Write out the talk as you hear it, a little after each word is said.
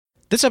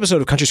This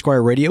episode of Country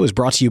Squire Radio is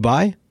brought to you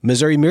by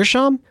Missouri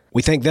Meerschaum.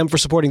 We thank them for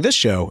supporting this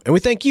show, and we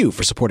thank you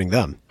for supporting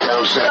them.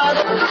 You're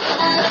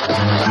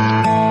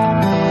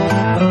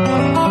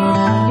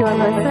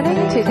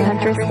listening to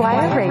Country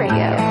Squire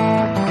Radio.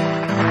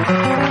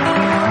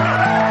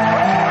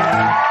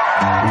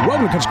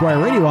 Welcome to Country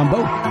Squire Radio. I'm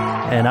Bo.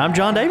 And I'm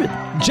John David.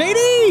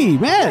 JD,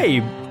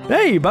 man.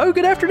 Hey, Bo,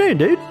 good afternoon,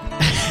 dude.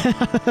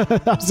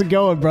 How's it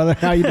going, brother?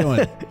 How you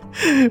doing?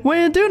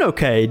 Well, doing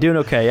okay.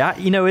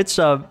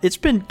 It's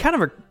been kind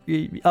of a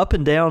up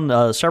and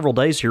down several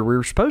days here. We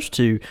were supposed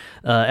to,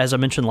 as I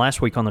mentioned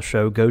last week on the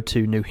show, go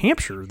to New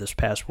Hampshire this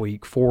past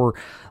week for,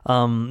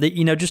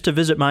 just to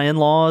visit my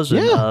in-laws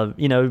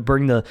and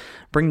bring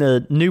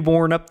the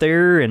newborn up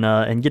there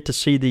and get to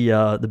see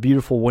the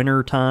beautiful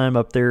winter time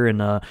up there in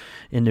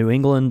New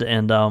England.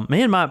 And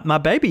man, my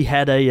baby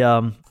had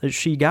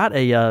she got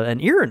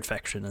an ear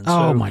infection. And so,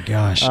 oh my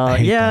gosh! I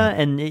hate that.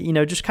 And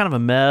just kind of a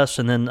mess.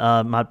 And then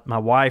my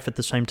wife at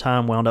the same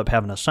time wound up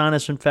having a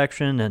sinus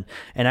infection and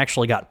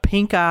actually got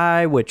pink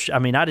eye, which I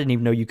didn't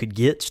even know you could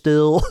get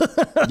still.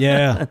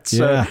 Yeah.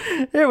 So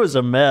it was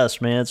a mess,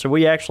 man. So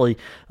we actually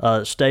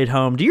stayed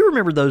home. Do you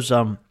remember those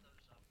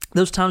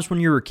times when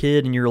you were a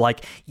kid and you're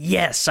like,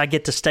 yes, I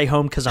get to stay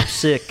home because I'm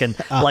sick, and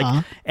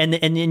like, and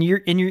in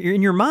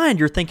your mind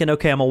you're thinking,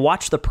 okay, I'm gonna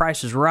watch The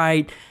Price is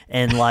Right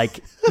and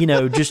like,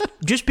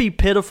 just be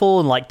pitiful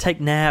and like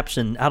take naps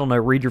and I don't know,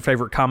 read your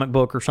favorite comic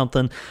book or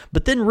something.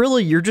 But then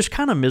really you're just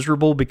kind of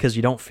miserable because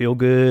you don't feel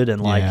good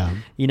and like,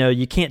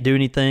 you can't do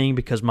anything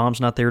because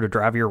mom's not there to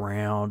drive you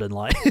around and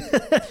like.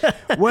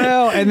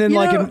 Well, and then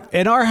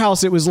in our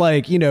house it was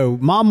like,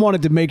 mom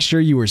wanted to make sure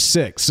you were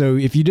sick, so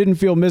if you didn't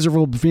feel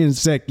miserable being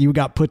sick, you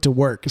got put to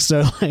work.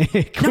 So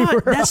like,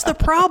 that's the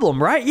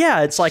problem, right?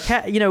 Yeah, it's like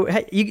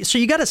so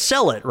you got to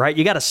sell it, right?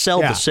 You got to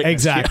sell the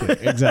sickness.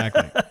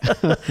 Exactly.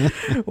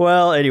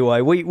 Well,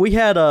 anyway, we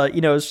had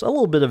it's a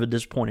little bit of a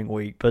disappointing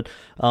week, but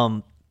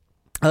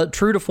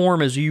true to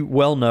form, as you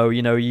well know,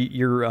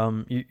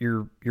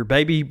 your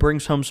baby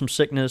brings home some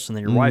sickness, and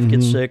then your wife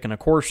gets sick, and of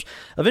course,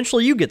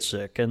 eventually you get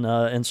sick,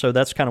 and so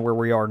that's kind of where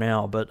we are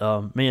now. But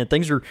man,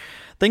 things are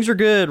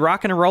good,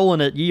 rocking and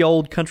rolling at ye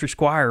old Country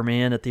Squire,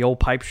 man, at the old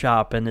pipe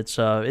shop, and it's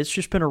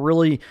just been a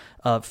really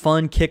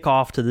fun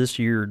kickoff to this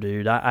year,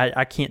 dude.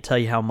 I can't tell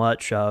you how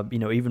much,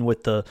 even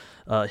with the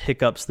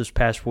hiccups this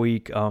past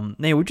week,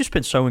 man, we've just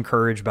been so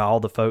encouraged by all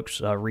the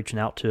folks reaching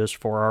out to us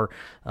for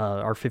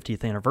our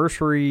 50th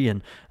anniversary,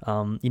 and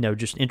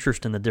just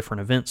interest in the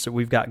different events that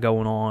we've got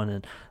going on,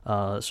 and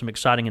some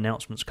exciting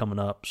announcements coming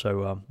up.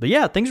 So, but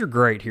yeah, things are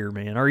great here,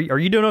 man. Are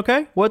you doing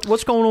okay?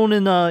 What's going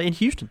on in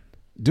Houston?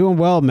 Doing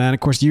well, man. Of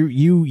course,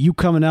 you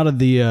coming out of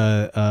the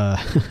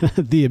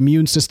the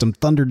immune system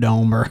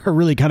Thunderdome are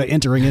really kind of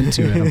entering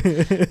into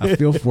it. I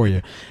feel for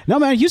you. No,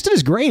 man, Houston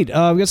is great. We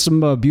got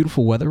some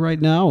beautiful weather right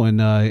now,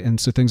 and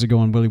so things are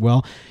going really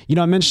well.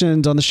 I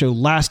mentioned on the show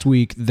last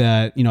week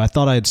that I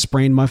thought I had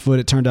sprained my foot.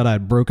 It turned out I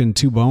had broken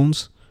 2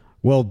 bones.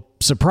 Well,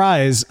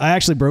 surprise, I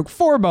actually broke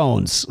 4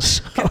 bones.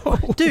 So.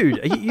 Dude,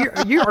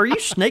 are you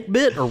snake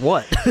bit or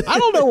what? I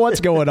don't know what's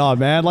going on,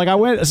 man. Like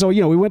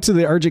we went to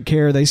the urgent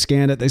care, they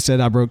scanned it, they said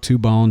I broke 2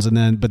 bones,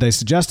 but they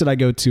suggested I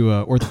go to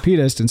an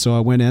orthopedist, and so I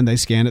went in, they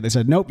scanned it, they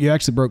said, nope, you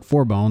actually broke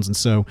 4 bones, and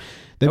so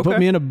they put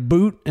me in a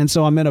boot, and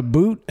so I'm in a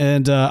boot,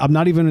 and I'm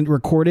not even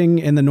recording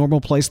in the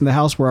normal place in the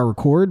house where I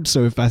record,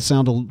 so if I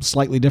sound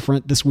slightly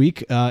different this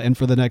week, and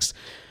for the next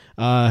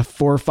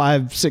 4,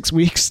 5, 6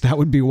 weeks, that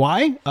would be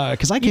why.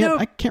 Because I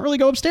can't really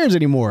go upstairs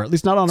anymore, at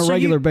least not on a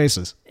regular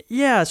basis.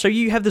 Yeah, so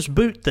you have this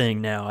boot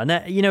thing now, and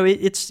that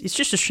it's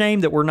just a shame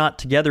that we're not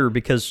together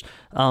because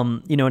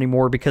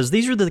anymore, because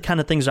these are the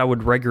kind of things I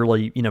would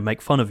regularly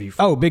make fun of you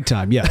for. Oh, big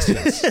time,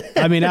 yes.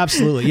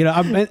 Absolutely.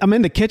 I'm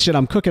in the kitchen,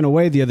 I'm cooking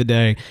away the other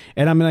day,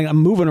 and I'm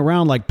moving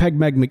around like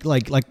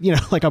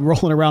like I'm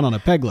rolling around on a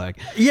peg leg.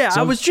 Yeah,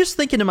 so I was just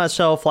thinking to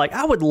myself, like,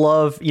 I would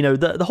love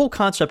the whole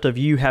concept of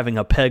you having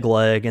a peg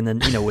leg, and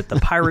then with the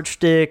pirate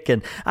stick,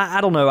 and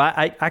I don't know,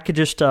 I could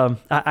just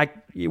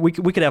we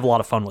could have a lot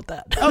of fun with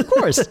that. Of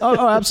course.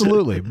 Oh,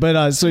 absolutely.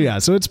 But so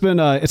it's been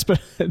a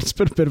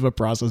bit of a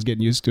process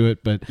getting used to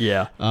it, but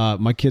yeah.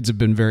 My kids have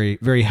been very,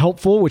 very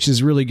helpful, which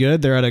is really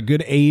good. They're at a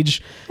good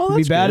age. It'd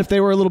be bad if they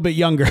were a little bit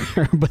younger,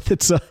 but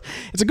it's a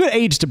good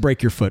age to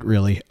break your foot,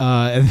 really.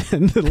 And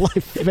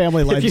the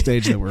family life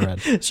stage that we're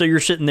at. So you're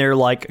sitting there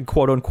like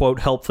quote unquote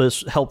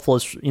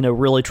helpless,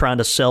 really trying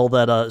to sell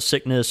that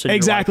sickness. And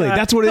exactly. Like,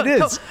 that's what it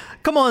is.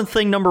 Come on,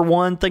 thing number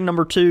 1, thing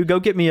number 2, go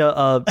get me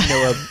a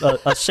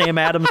Sam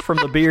Adams from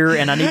the beer,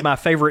 and I need my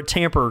favorite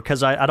tamper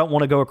because I don't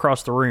want to go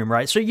across the room,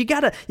 right? So you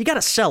gotta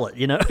sell it,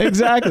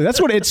 Exactly. That's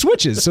what it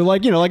switches. So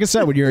like I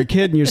said, when you're a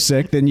kid and you're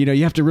sick, then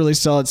you have to really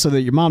sell it so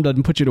that your mom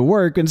doesn't put you to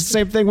work. And it's the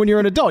same thing when you're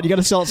an adult. You got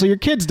to sell it so your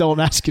kids don't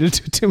ask you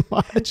to do too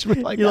much. You're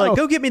like,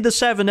 go get me the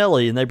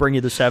Savinelli, and they bring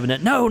you the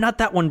Savinelli. No, not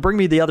that one. Bring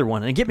me the other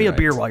one, and get me a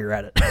beer while you're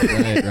at it.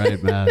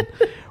 Right, man.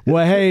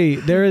 Well, hey,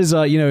 there is,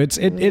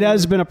 it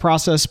has been a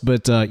process,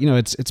 but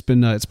it's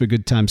been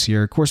good times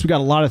here. Of course, we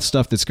got a lot of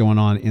stuff that's going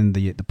on in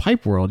the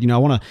pipe world. I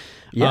want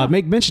to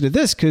make mention of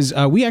this because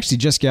we actually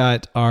just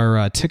got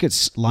our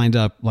tickets lined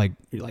up like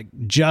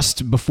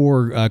just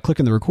before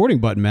clicking the recording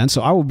button, man.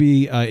 So I will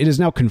be. It is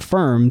now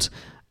confirmed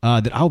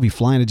that I'll be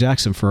flying to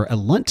Jackson for a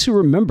Lent to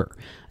Remember.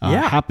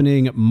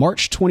 Happening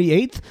March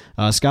 28th.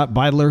 Scott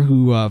Beidler,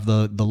 who of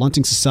the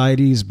Lunting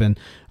Society, has been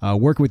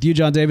working with you,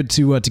 John David,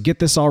 to get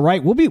this all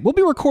right. We'll be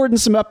recording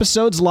some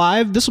episodes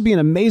live. This will be an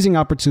amazing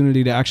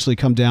opportunity to actually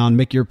come down,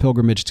 make your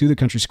pilgrimage to the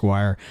Country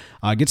Squire,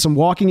 get some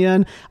walking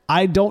in.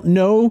 I don't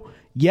know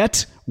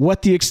yet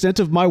what the extent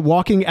of my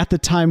walking at the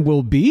time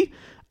will be.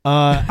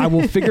 I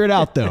will figure it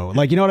out though.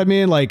 You know what I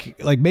mean?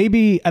 Like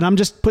maybe, and I'm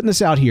just putting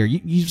this out here.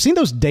 You've seen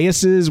those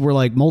daises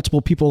where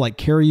multiple people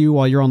carry you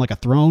while you're on a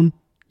throne?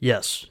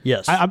 Yes.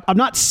 I'm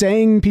not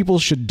saying people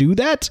should do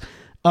that.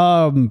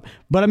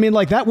 But I mean,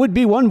 that would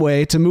be one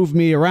way to move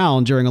me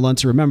around during a Lent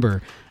to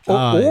Remember.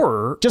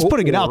 Or just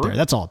putting it out there.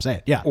 That's all I'm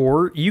saying. Yeah.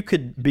 Or you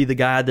could be the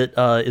guy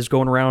that is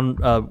going around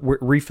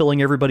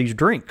refilling everybody's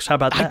drinks. How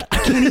about that? I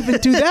can't even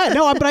do that.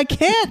 No, but I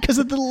can't because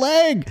of the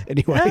leg.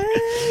 Anyway.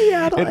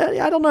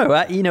 I don't know.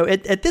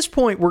 At this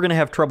point, we're going to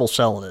have trouble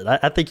selling it.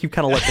 I think you've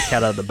kind of let the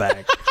cat out of the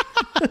bag.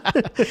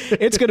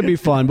 It's going to be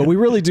fun, but we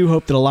really do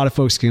hope that a lot of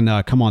folks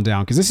can come on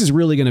down because this is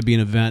really going to be an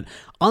event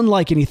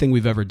unlike anything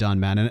we've ever done,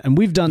 man. And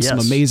we've done some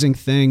amazing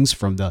things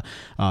from the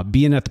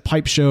being at the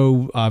pipe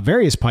show,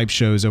 various pipe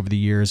shows over the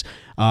years.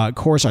 Of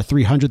course, our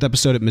 300th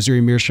episode at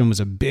Missouri Meerschaum was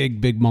a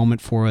big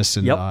moment for us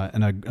and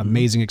an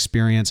amazing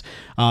experience.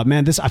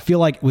 Man, I feel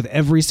like with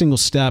every single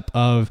step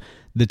of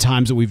the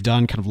times that we've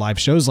done kind of live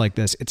shows like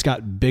this, it's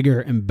got bigger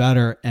and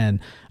better,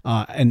 and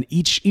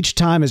each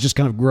time has just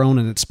kind of grown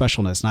in its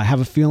specialness. And I have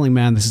a feeling,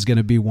 man, this is going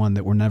to be one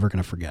that we're never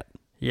going to forget.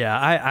 Yeah,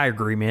 I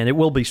agree, man. It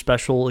will be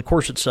special. Of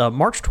course, it's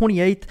March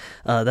 28th.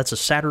 That's a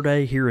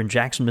Saturday here in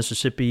Jackson,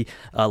 Mississippi,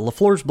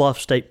 LaFleur's Bluff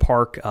State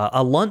Park.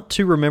 A Lunt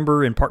to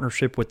Remember in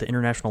partnership with the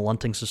International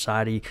Lunting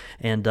Society.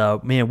 And,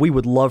 man, we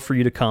would love for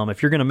you to come.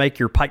 If you're going to make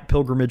your pipe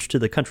pilgrimage to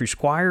the Country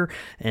Squire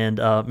and,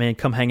 man,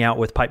 come hang out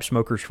with pipe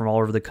smokers from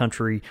all over the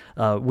country,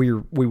 we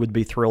would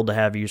be thrilled to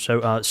have you.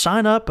 So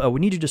sign up. We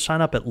need you to sign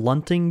up at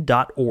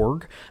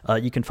lunting.org.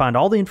 You can find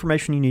all the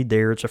information you need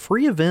there. It's a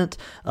free event,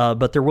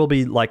 but there will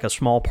be a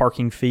small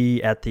parking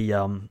fee at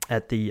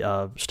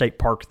the state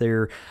park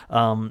there,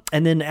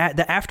 and then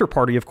the after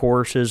party, of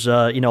course, is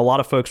a lot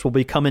of folks will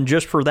be coming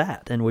just for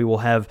that, and we will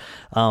have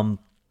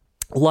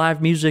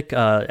live music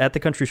at the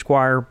Country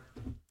Squire.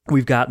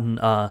 We've gotten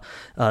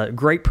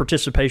great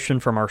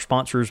participation from our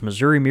sponsors,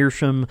 Missouri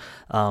Meerschaum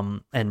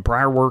and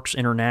Briarworks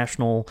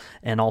International,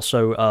 and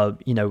also,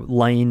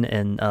 Lane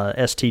and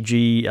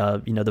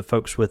STG, the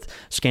folks with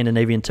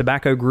Scandinavian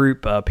Tobacco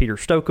Group, Peter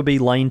Stokeby,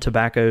 Lane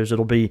Tobaccos.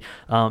 It'll be,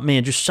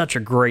 just such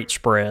a great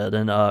spread.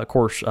 And, of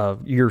course,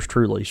 yours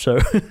truly. So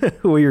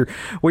we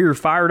are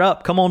fired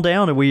up. Come on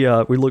down, and we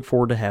look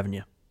forward to having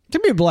you. It's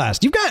gonna be a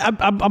blast. You've got,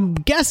 I'm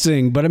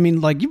guessing, but I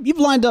mean, you've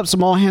lined up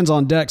some all hands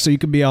on deck so you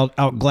could be out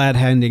glad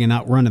handing and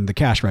out running the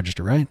cash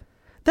register, right?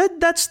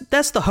 That's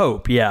the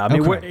hope. Yeah, I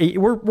mean, okay.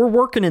 we're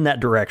working in that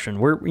direction.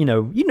 We're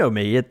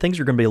me. Things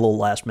are going to be a little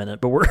last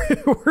minute, but we're I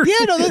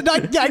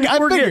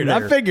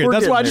figured.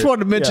 That's why I just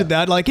wanted to mention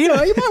that. You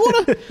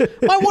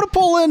might want to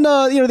pull in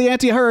the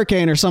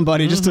anti-hurricane or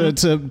somebody just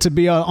to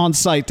be on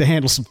site to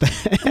handle some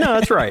things. No,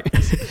 that's right.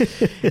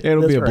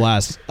 It'll be a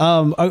blast.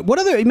 What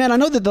other, man? I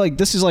know that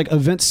this is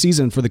event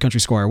season for the Country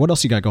Squire. What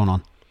else you got going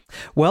on?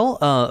 Well,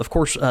 of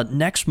course,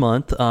 next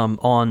month,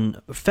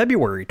 on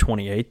February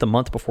 28th, the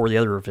month before the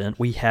other event,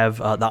 we have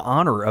the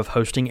honor of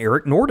hosting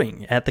Eric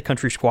Nording at the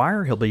Country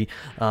Squire. He'll be,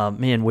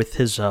 with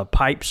his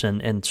pipes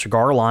and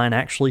cigar line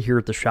actually here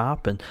at the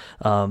shop. And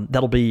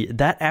that'll be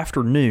that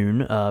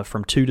afternoon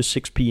from 2 to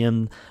 6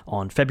 p.m.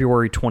 on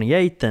February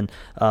 28th. And,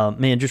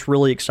 just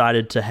really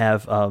excited to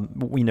have,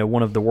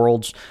 one of the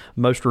world's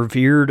most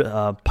revered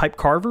pipe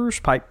carvers,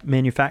 pipe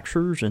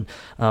manufacturers, and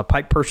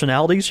pipe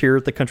personalities here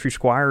at the Country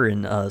Squire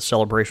in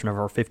celebration of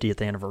our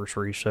 50th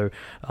anniversary. So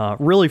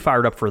really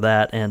fired up for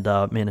that,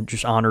 and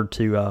just honored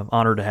to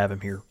have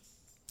him here.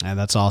 Yeah,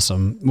 that's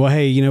awesome. Well,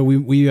 hey,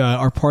 we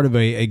are part of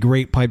a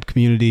great pipe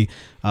community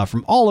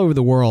from all over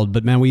the world.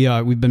 But man,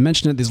 we've been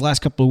mentioning it these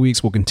last couple of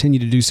weeks. We'll continue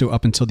to do so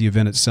up until the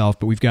event itself.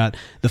 But we've got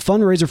the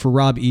fundraiser for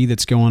Rob E.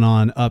 that's going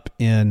on up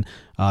in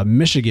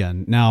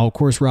Michigan. Now, of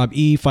course, Rob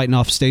E. fighting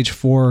off stage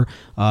 4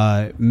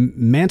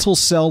 mantle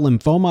cell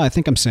lymphoma. I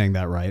think I'm saying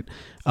that right.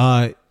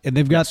 And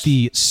they've got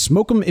the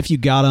Smoke 'em If You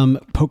Got 'em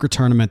poker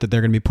tournament that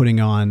they're going to be putting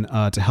on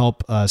to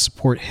help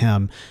support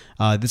him.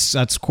 That's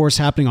of course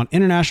happening on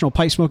International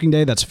Pipe Smoking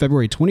Day. That's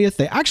February 20th.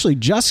 They actually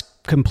just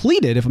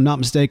completed, if I'm not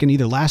mistaken,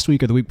 either last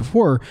week or the week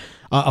before,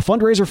 a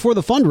fundraiser for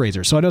the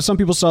fundraiser. So I know some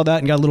people saw that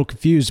and got a little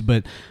confused,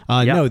 but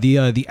no,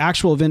 the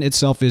actual event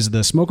itself is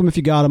the Smoke 'em If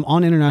You Got 'em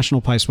on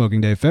International Pipe Smoking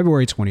Day,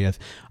 February 20th.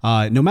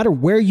 No matter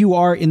where you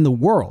are in the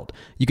world,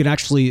 you can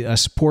actually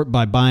support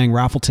by buying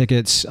raffle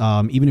tickets,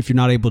 even if you're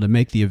not able to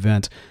make the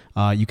event.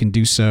 you can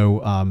do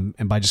so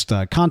and by just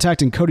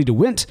contacting Cody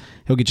DeWint.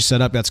 He'll get you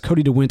set up. That's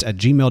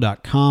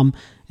CodyDeWint@gmail.com.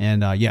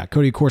 And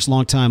Cody, of course,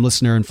 longtime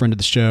listener and friend of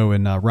the show,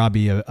 and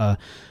Robbie, a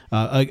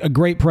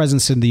great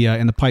presence in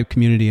the pipe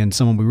community and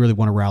someone we really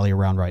want to rally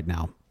around right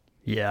now.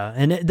 Yeah,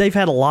 and they've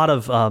had a lot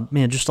of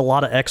just a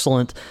lot of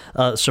excellent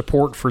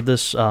support for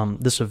this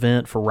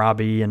event for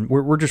Robbie, and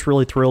we're just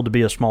really thrilled to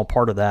be a small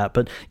part of that.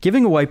 But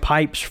giving away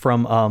pipes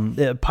from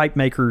pipe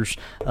makers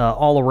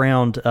all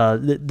around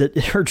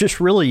that are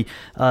just really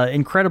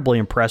incredibly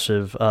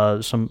impressive.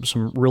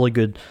 Some really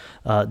good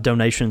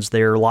donations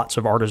there. Lots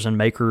of artisan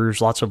makers,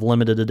 lots of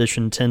limited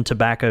edition tin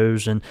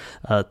tobaccos and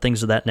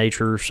things of that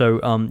nature.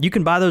 So you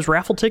can buy those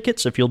raffle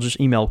tickets if you'll just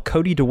email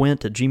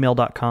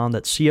CodyDeWint@gmail.com.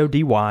 That's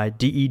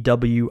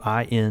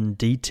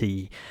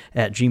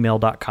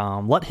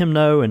CodyDeWindt@gmail.com. Let him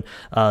know and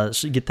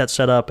get that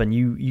set up, and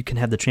you can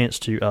have the chance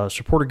to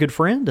support a good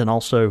friend and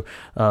also,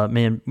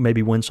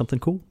 maybe win something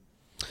cool.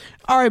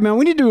 All right, man.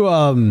 We need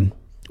to.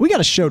 We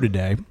got a show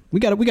today. We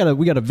got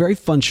a very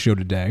fun show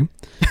today,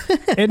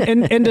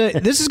 and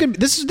this is.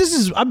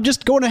 I'm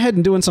just going ahead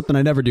and doing something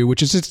I never do,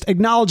 which is just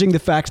acknowledging the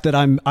fact that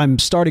I'm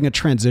starting a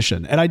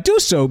transition, and I do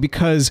so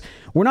because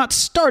we're not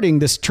starting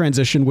this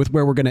transition with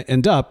where we're going to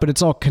end up, but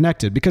it's all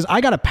connected because I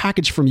got a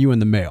package from you in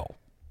the mail.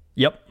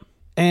 Yep.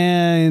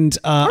 And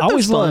I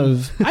always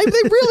love. They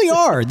really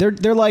are.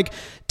 They're like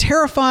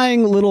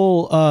terrifying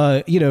little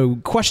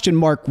question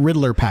mark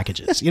Riddler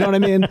packages. You know what I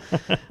mean?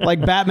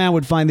 Like Batman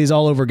would find these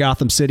all over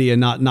Gotham City and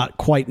not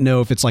quite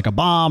know if it's like a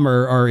bomb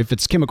or if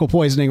it's chemical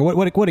poisoning or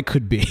what it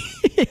could be.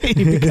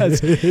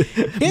 Because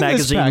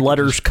magazine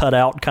letters cut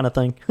out kind of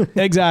thing.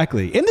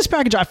 Exactly. In this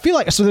package, I feel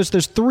like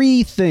there's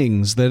three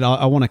things that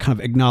I want to kind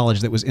of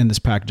acknowledge that was in this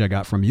package I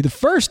got from you. The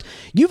first,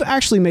 you've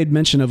actually made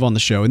mention of on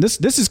the show, and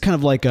this is kind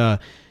of like a.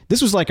 This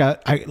was I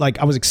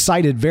was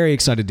excited, very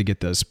excited to get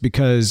this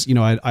because,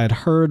 I had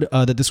heard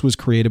that this was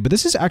created, but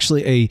this is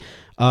actually a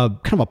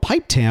kind of a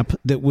pipe tamp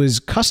that was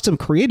custom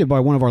created by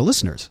one of our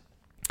listeners.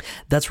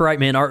 That's right,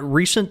 man. Our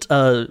recent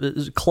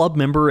club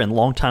member and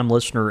longtime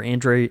listener,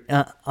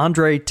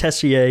 Andre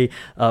Tessier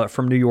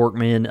from New York,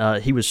 man,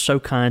 he was so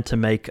kind to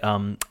make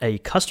a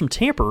custom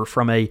tamper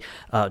from a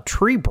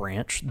tree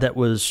branch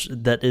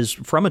that is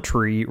from a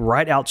tree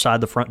right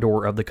outside the front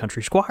door of the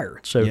Country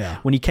Squire. So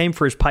when he came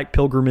for his pipe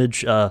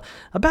pilgrimage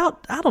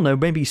about, I don't know,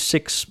 maybe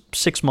six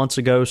months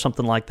ago,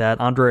 something like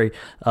that, Andre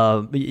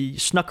he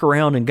snuck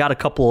around and got a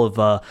couple of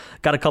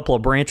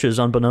branches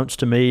unbeknownst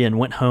to me and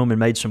went home and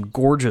made some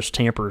gorgeous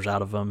tampers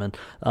out of them, and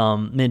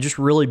just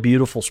really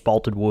beautiful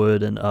spalted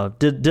wood, and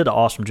did an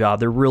awesome job.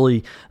 They're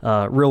really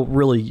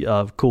really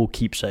cool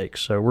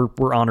keepsakes, so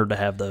we're honored to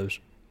have those.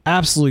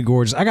 Absolutely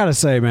gorgeous. I gotta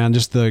say, man,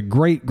 just the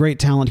great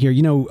talent here.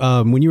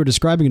 When you were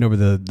describing it over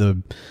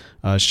the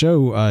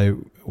show,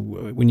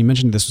 when you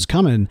mentioned this was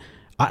coming,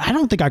 I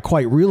don't think I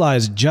quite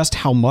realized just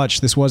how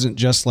much this wasn't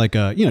just like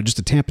just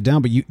to tamp it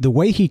down, but the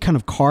way he kind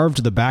of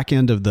carved the back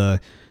end of the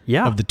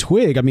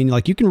twig. I mean,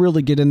 like you can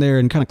really get in there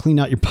and kind of clean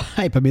out your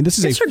pipe. I mean, this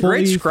is a fully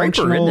great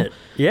scraper, isn't it?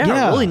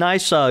 Yeah, really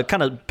nice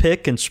kind of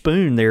pick and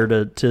spoon there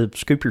to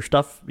scoop your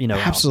stuff, Absolutely.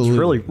 Out. It's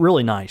really,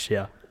 really nice,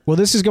 yeah. Well,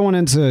 this is going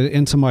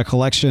into my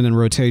collection and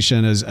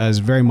rotation as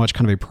very much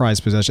kind of a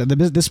prized possession.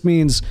 This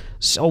means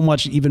so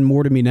much even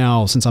more to me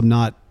now since I'm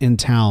not in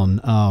town,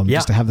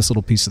 just to have this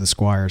little piece of the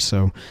Squire.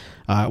 So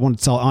I want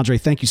to tell Andre,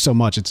 thank you so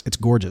much. It's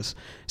gorgeous.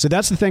 So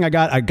that's the thing I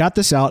got. I got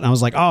this out and I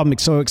was like, I'm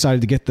so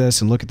excited to get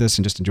this and look at this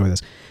and just enjoy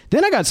this.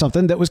 Then I got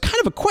something that was kind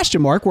of a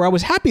question mark where I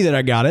was happy that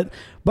I got it,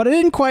 but I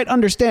didn't quite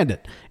understand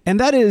it. And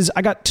that is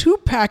I got 2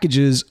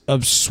 packages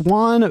of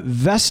Swan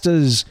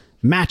Vestas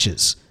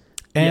matches.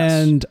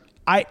 And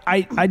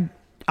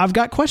I've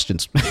got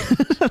questions.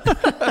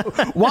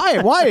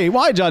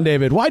 Why, John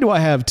David? Why do I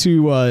have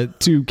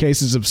two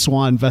cases of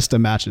Swan Vesta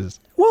matches?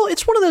 Well,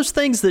 it's one of those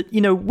things that,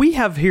 we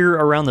have here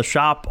around the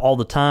shop all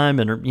the time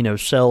and,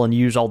 sell and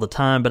use all the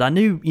time. But I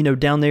knew,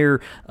 down there,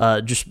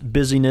 just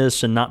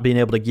busyness and not being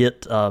able to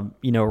get,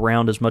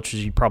 around as much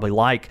as you probably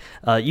like.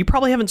 You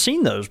probably haven't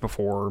seen those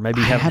before, or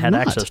maybe you haven't had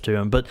access to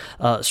them. But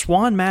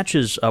Swan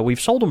matches,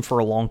 we've sold them for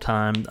a long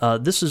time.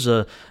 This is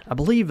I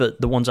believe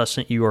the ones I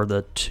sent you are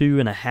the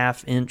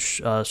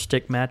 2.5-inch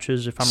stick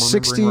matches, if I'm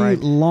remembering 60 right.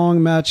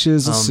 long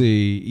matches. Let's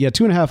see. Yeah,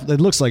 2.5.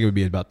 It looks like it would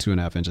be about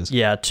 2.5 inches.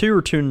 Yeah, 2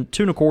 or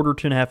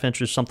 2.25, 2.5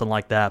 inches, something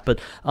like that. But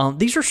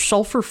these are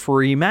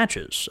sulfur-free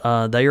matches.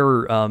 They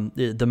are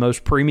the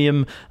most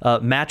premium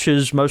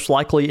matches, most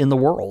likely in the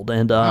world,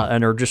 and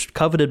are just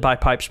coveted by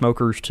pipe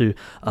smokers to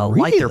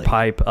light their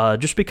pipe.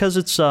 Just because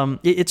it's a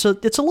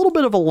little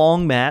bit of a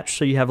long match,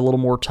 so you have a little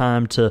more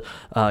time to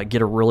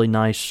get a really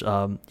nice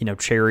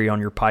cherry on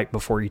your pipe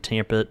before you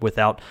tamp it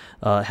without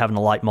having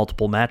to light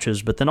multiple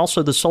matches. But then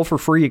also the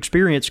sulfur-free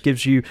experience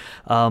gives you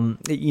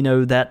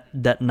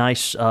that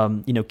nice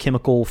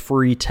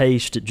chemical-free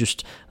taste. It just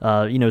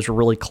just is a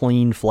really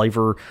clean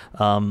flavor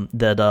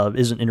that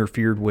isn't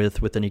interfered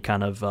with any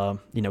kind of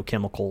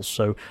chemicals.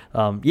 So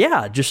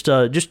just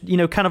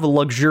kind of a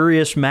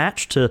luxurious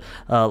match to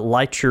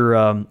light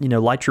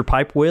your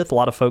pipe with. A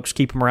lot of folks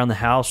keep them around the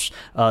house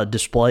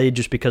displayed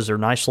just because they're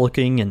nice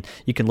looking, and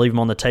you can leave them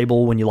on the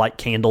table when you light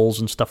candles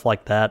and stuff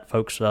like that.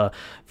 Folks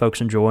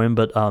enjoy them,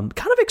 but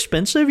kind of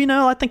expensive.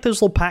 I think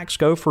those little packs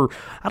go for,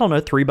 I don't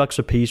know, $3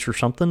 a piece or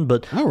something.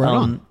 But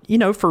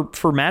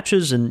for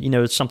matches, and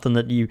it's something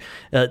that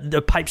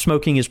the pipe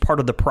smoking is part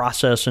of the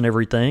process and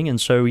everything, and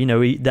so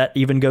that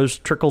even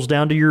trickles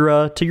down to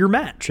your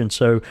match, and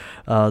so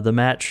the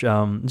match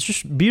it's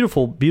just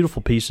beautiful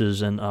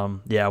pieces, and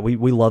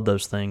we love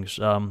those things.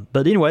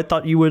 But anyway, I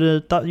thought you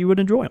would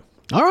enjoy them.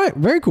 All right,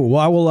 very cool.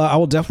 Well, I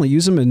will definitely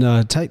use them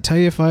and tell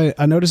you if I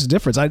notice a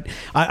difference.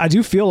 I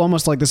do feel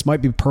almost like this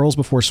might be pearls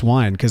before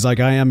swine, because I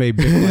am a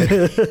Bic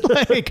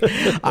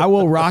lighter. I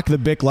will rock the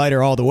Bic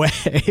lighter all the way.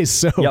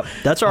 So yep,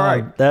 that's all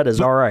right. That is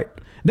all right.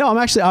 No, I'm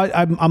actually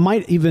I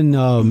might even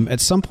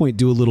at some point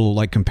do a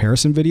little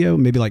comparison video,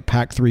 maybe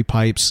pack 3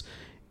 pipes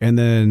and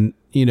then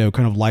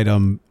kind of light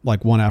them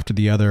one after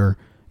the other,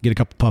 get a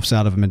couple puffs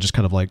out of them, and just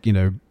kind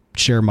of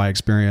share my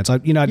experience.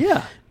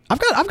 I've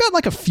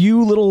got a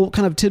few little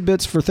kind of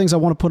tidbits for things I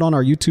want to put on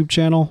our YouTube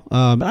channel.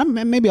 But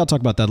maybe I'll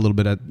talk about that a little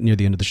bit near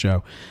the end of the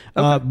show.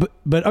 Okay.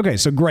 But okay,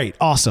 so great.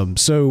 Awesome.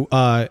 So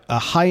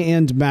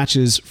high-end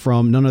matches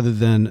from none other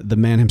than the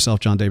man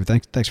himself, John David.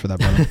 Thanks for that,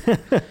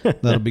 brother.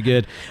 That'll be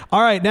good.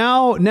 All right,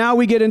 now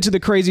we get into the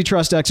crazy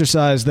trust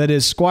exercise that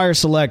is Squire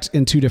Select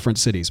in 2 different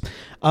cities.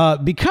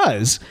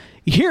 Because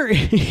here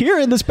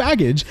in this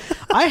package,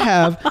 I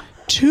have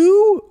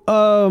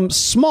 2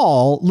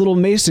 small little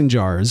mason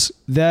jars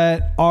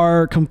that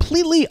are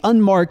completely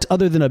unmarked,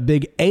 other than a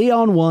big A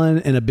on one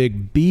and a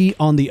big B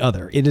on the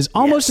other. It is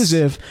almost as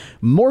if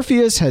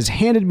Morpheus has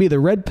handed me the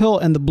red pill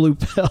and the blue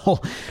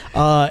pill,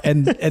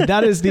 and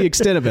that is the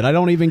extent of it. I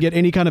don't even get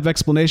any kind of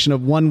explanation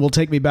of one will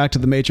take me back to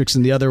the Matrix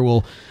and the other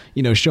will,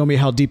 show me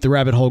how deep the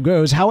rabbit hole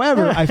goes.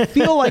 However, I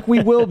feel like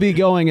we will be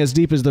going as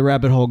deep as the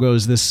rabbit hole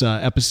goes this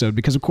episode,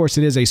 because of course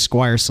it is a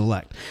Squire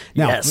Select.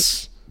 Now,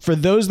 yes. For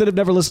those that have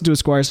never listened to a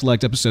Squire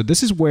Select episode,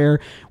 this is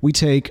where we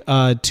take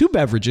 2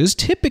 beverages,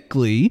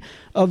 typically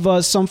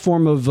of some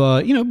form of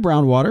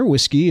brown water,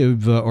 whiskey,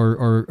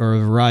 or a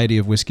variety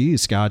of whiskey,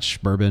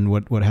 Scotch, bourbon,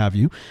 what have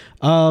you.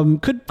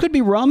 Could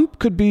be rum,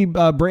 could be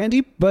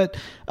brandy, but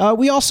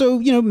we also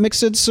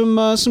mix in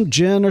some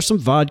gin or some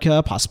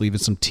vodka, possibly even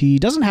some tea.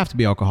 Doesn't have to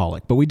be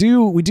alcoholic, but we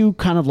do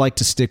kind of like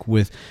to stick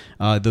with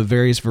the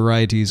various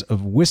varieties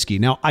of whiskey.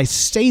 Now, I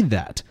say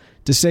that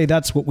to say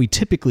that's what we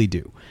typically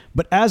do.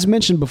 But as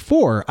mentioned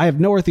before, I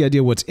have no earthly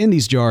idea what's in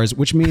these jars,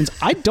 which means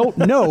I don't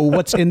know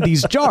what's in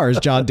these jars,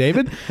 John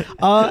David.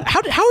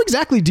 How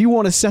exactly do you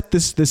want to set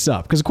this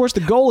up? Because, of course,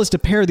 the goal is to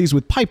pair these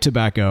with pipe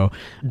tobacco.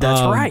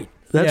 That's right.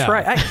 That's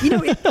right.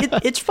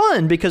 It's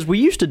fun because we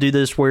used to do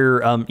this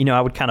where,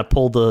 I would kind of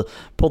pull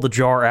the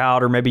jar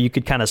out, or maybe you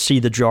could kind of see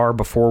the jar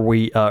before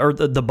we, or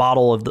the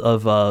bottle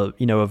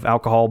of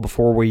alcohol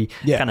before we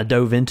kind of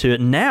dove into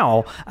it. And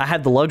now I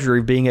have the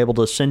luxury of being able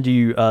to send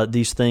you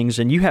these things,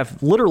 and you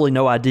have literally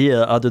no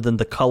idea other than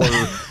the color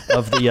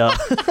of the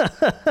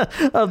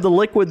of the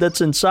liquid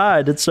that's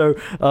inside. It's so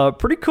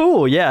pretty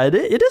cool. Yeah, it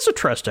is a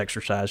trust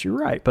exercise. You're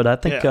right, but I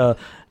think.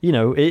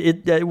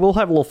 We'll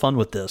have a little fun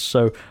with this.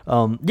 So,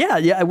 we're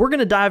going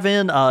to dive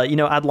in.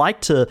 I'd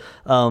like to,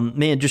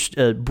 just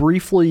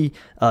briefly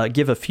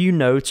give a few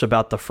notes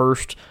about the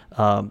first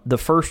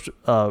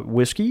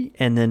whiskey,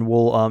 and then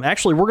we're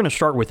going to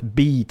start with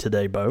B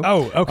today, Bo.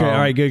 Oh, okay. All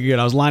right, good.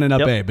 I was lining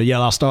up A, but yeah,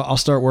 I'll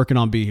start working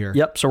on B here.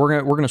 Yep. So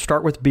we're going to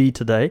start with B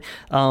today.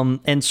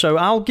 And so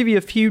I'll give you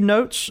a few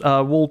notes.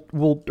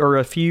 Or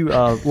a few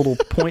little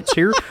points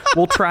here.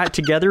 We'll try it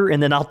together,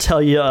 and then I'll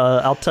tell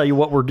you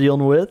what we're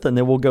dealing with, and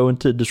then we'll go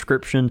into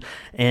description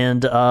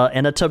and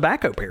a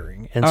tobacco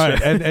pairing. And all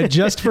right. And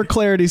just for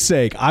clarity's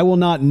sake, I will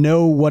not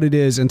know what it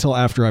is until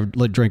after I've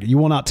drank it. You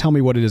will not tell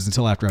me what it is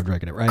until after I've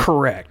drank it, right?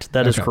 Correct.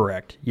 That is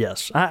correct.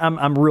 Yes.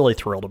 I'm really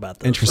thrilled about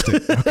this. Interesting.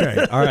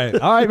 Okay. All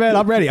right, man.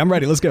 I'm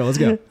ready. Let's go.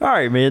 All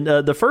right, man.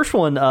 The first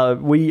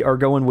one, we are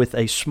going with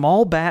a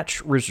small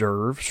batch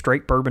reserve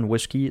straight bourbon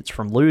whiskey. It's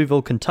from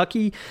Louisville,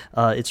 Kentucky.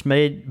 It's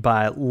made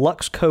by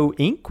Luxco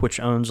Inc., which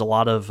owns a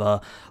lot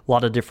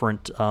of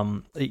different,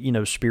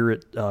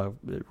 spirit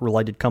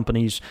related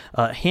companies.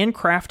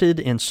 Handcrafted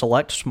in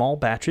select small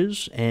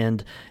batches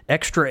and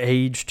extra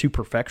aged to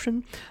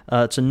perfection.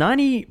 It's a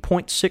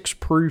 90.6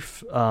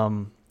 proof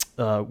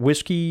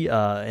whiskey,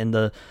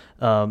 and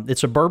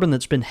it's a bourbon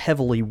that's been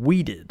heavily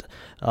weeded.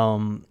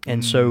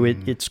 And so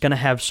it's going to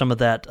have some of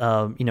that,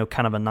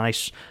 kind of a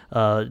nice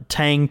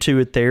tang to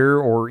it there,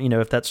 or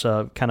if that's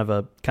kind of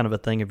a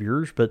thing of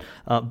yours. But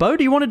Bo,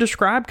 do you want to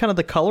describe kind of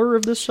the color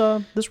of this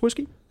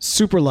whiskey?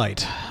 Super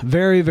light,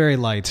 very, very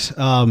light.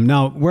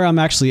 Now, where I'm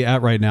actually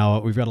at right now,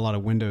 we've got a lot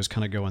of windows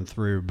kind of going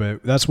through,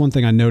 but that's one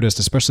thing I noticed,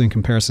 especially in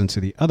comparison to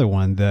the other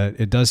one, that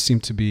it does seem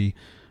to be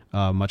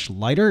much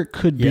lighter. It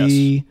could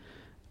be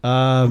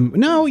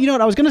No, you know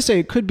what? I was going to say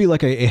it could be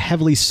like a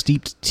heavily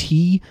steeped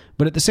tea,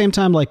 but at the same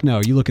time, like,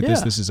 no, you look at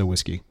this is a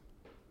whiskey.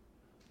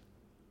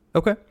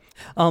 Okay.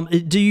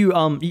 Do you,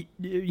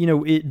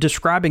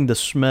 describing the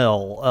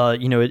smell,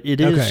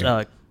 it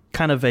is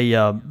kind of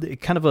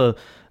a,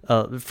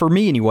 for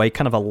me anyway,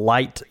 kind of a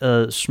light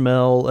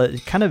smell,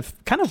 kind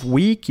of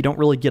weak. You don't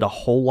really get a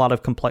whole lot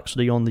of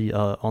complexity on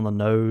the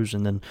nose,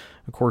 and then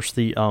of course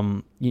the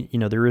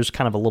there is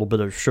kind of a little bit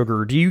of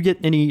sugar. Do you get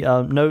any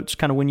notes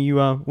kind of when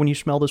you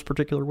smell this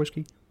particular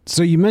whiskey?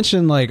 So you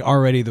mentioned like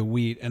already the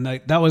wheat, and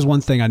that was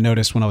one thing I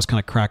noticed when I was kind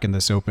of cracking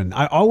this open.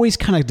 I always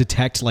kind of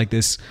detect like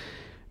this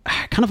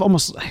kind of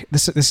almost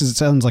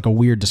sounds like a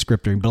weird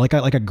descriptor, but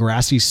like a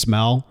grassy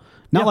smell.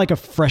 Not like a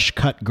fresh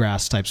cut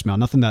grass type smell,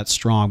 nothing that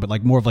strong, but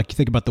like more of like you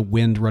think about the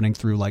wind running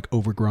through like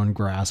overgrown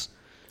grass.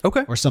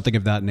 Okay. Or something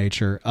of that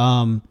nature.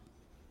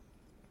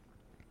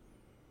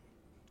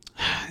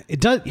 It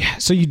does.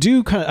 So you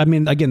do kind of, I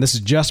mean, again, this is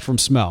just from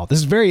smell. This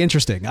is very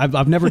interesting.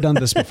 I've never done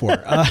this before,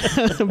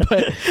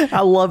 but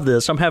I love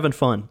this. I'm having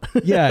fun.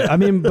 Yeah. I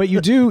mean, but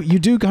you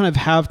do kind of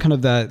have kind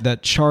of that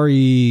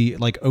charry,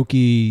 like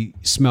oaky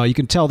smell. You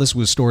can tell this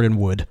was stored in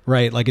wood,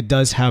 right? Like it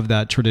does have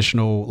that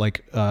traditional,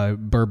 like,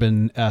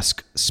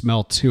 bourbon-esque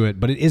smell to it,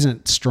 but it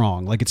isn't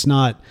strong. Like it's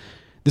not,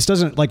 this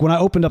doesn't, like when I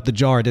opened up the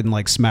jar, it didn't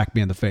like smack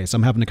me in the face.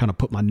 I'm having to kind of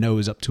put my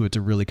nose up to it to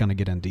really kind of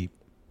get in deep.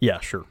 Yeah,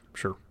 sure.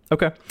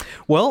 Okay.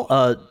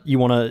 Well, you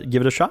want to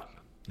give it a shot?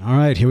 All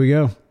right, here we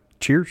go.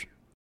 Cheers.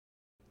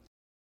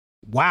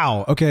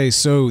 Wow. Okay,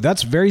 so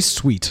that's very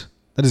sweet.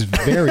 That is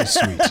very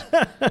sweet.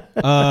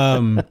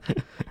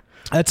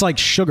 That's like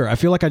sugar. I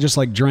feel like I just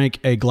like drank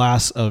a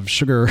glass of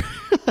sugar.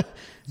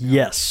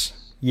 Yes.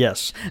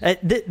 This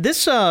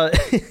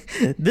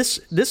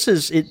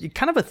is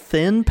kind of a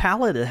thin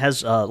palate. It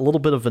has a little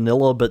bit of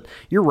vanilla, but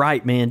you're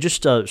right, man.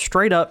 Just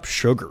straight up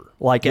sugar.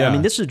 Like, yeah. I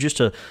mean, this is just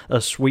a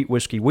sweet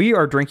whiskey. We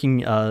are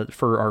drinking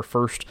for our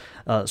first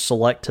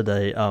select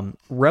today,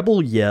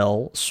 Rebel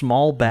Yell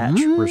Small Batch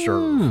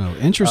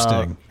Reserve.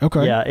 Interesting.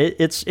 Okay. Yeah,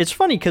 it's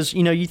funny because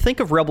you think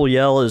of Rebel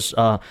Yell as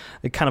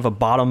kind of a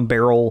bottom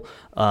barrel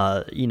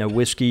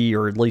whiskey,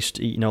 or at least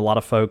a lot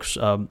of folks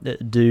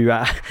do.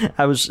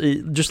 I was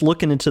just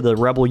looking into the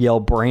Rebel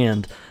Yell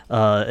brand,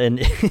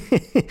 and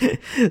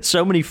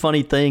so many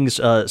funny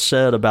things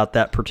said about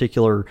that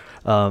particular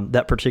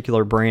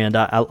brand.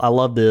 I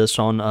love this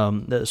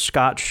on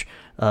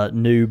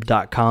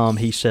ScotchNoob.com.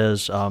 He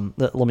says,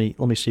 let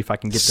me see if I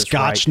can get this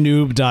right.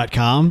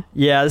 ScotchNoob.com.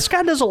 Yeah, this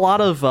guy does a lot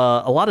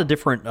of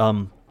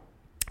different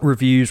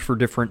reviews for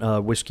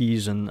different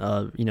whiskeys and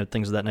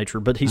things of that nature.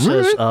 But he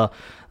says,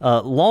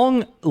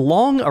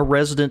 long a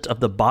resident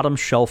of the Bottom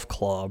Shelf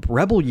Club,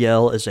 Rebel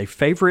Yell is a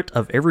favorite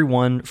of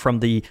everyone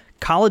from the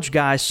college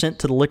guy sent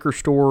to the liquor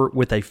store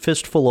with a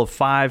fistful of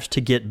fives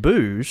to get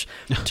booze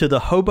to the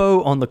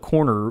hobo on the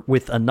corner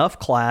with enough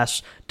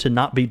class to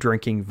not be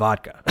drinking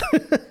vodka.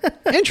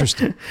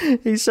 Interesting.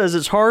 He says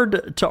it's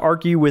hard to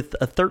argue with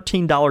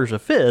 $13 a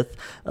fifth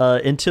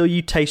until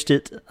you taste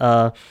it.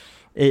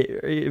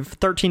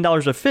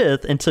 $13 a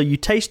fifth until you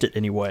taste it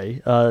anyway.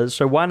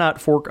 So why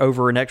not fork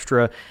over an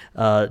extra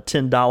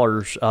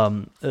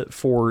 $10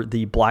 for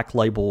the Black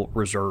Label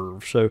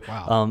Reserve? So,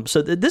 wow.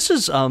 This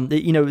is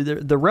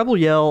the Rebel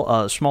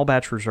Yell Small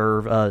Batch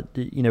Reserve.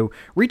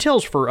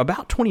 Retails for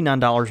about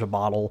 $29 a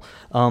bottle.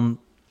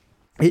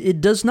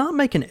 It does not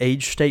make an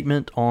age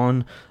statement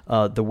on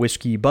the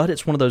whiskey, but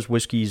it's one of those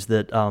whiskeys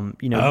that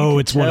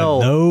it's one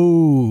of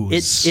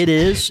those. It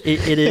is.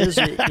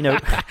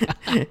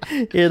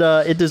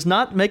 It does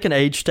not make an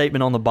age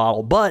statement on the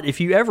bottle, but if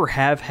you ever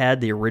have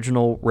had the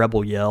original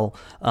Rebel Yell,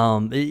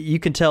 you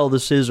can tell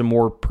this is a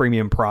more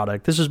premium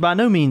product. This is by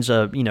no means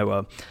a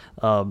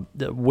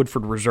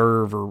Woodford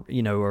Reserve or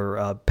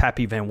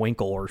Pappy Van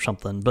Winkle or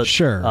something, but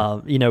sure,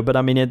 but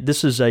I mean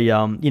this is a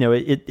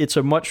it's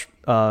a much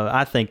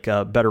I think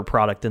better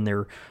product than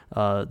their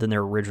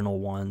original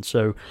one.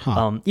 So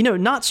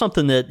not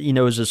something that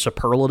is a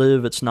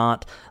superlative. It's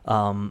not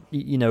a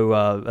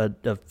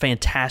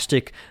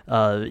fantastic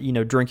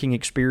drinking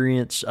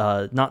experience.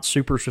 Not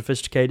super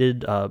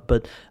sophisticated,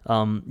 but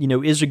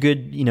is a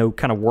good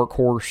kind of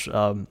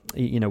workhorse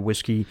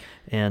whiskey,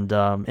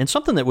 and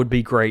something that would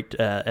be great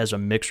as a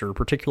mixer,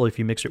 particularly if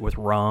you mix it with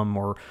rum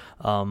or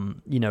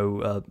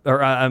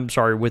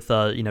with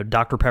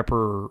Dr.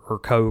 Pepper or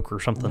Coke or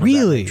something.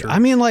 Really, I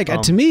mean,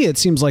 like to me, it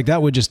seems like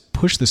that would just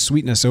push the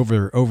sweetness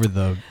over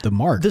the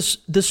mark.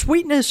 The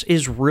sweetness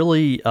is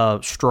really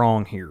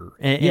strong here,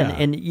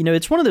 and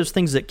it's one of those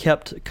things that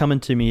kept coming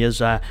to me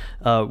as I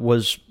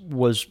was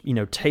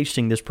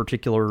tasting this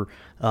particular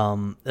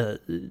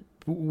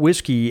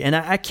whiskey, and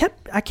I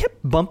kept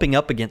bumping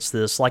up against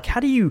this. Like,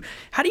 how do you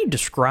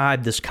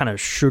describe this kind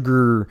of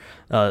sugar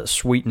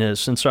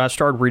sweetness? And so I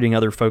started reading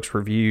other folks'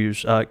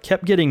 reviews.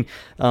 Kept getting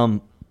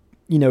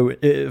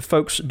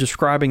folks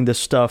describing this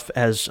stuff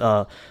as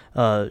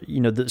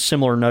the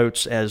similar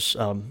notes as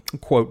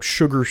quote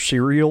sugar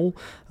cereal,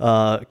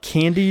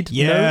 candied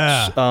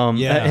notes.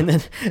 And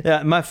then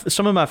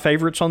some of my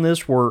favorites on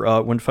this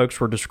were when folks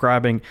were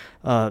describing,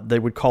 they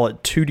would call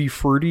it tutti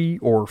frutti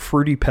or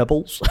fruity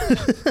pebbles,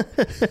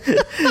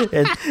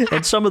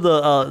 and some of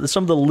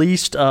the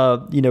least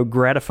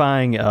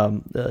gratifying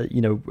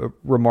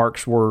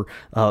remarks were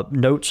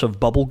notes of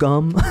bubble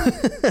gum.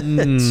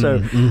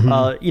 So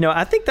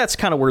I think that's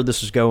kind of where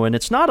this is going.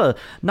 It's not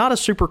a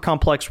super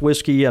complex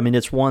whiskey. I mean,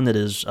 it's one that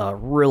is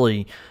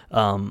really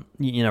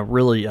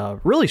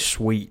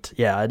sweet.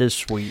 Yeah, it is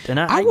sweet. And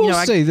I will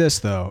say this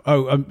though.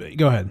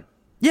 Go ahead.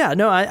 Yeah,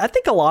 no, I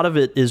think a lot of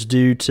it is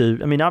due to,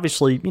 I mean,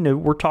 obviously,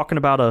 we're talking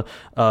about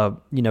a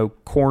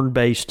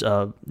corn-based,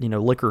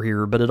 liquor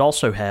here, but it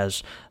also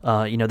has,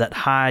 that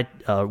high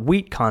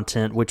wheat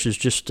content, which is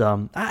just,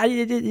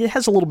 it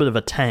has a little bit of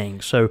a tang.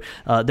 So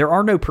there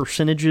are no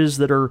percentages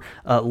that are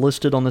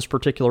listed on this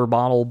particular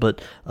bottle,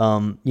 but,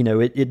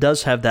 it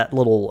does have that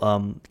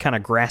little kind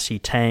of grassy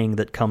tang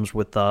that comes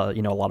with, a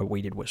lot of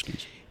wheated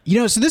whiskeys.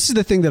 So this is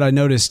the thing that I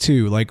noticed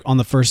too, like on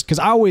the first, because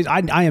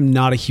I am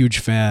not a huge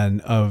fan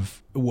of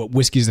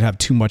whiskeys that have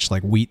too much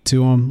like wheat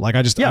to them. Like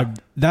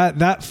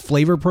that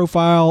flavor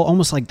profile,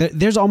 almost like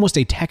there's almost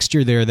a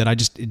texture there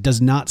that it does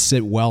not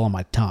sit well on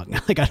my tongue.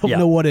 Like I don't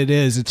know what it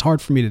is. It's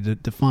hard for me to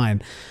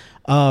define.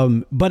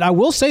 But I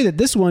will say that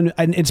this one,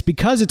 and it's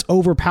because it's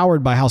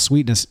overpowered by how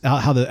sweet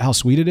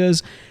it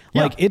is.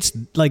 Like it's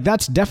like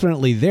that's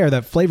definitely there.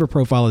 That flavor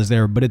profile is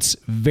there, but it's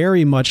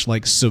very much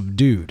like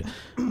subdued.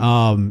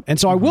 And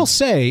so I will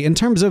say, in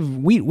terms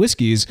of wheat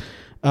whiskeys,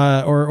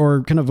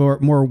 or kind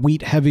of more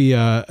wheat heavy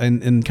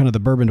in kind of the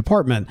bourbon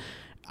department,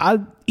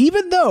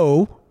 even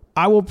though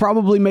I will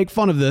probably make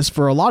fun of this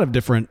for a lot of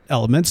different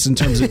elements in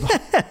terms of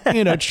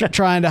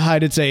trying to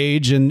hide its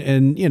age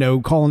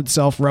and calling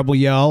itself Rebel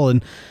Yell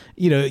and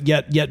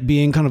yet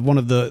being kind of one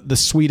of the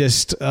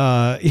sweetest things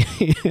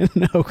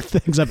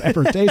I've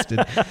ever tasted.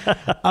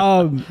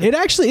 It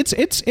actually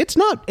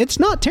it's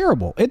not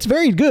terrible. It's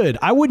very good.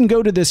 I wouldn't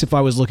go to this if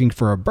I was looking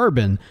for a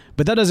bourbon,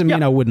 but that doesn't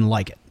mean I wouldn't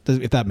like it,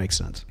 if that makes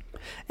sense.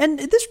 And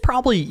this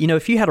probably,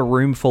 if you had a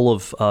room full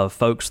of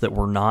folks that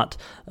were not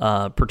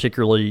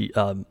particularly,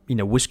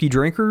 whiskey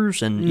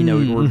drinkers and,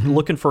 were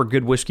looking for a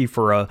good whiskey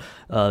for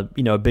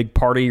a big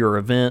party or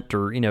event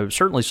or,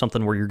 certainly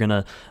something where you're going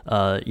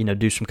to,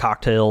 do some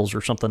cocktails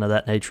or something of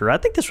that nature, I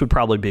think this would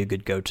probably be a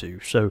good go-to.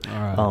 So,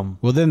 right.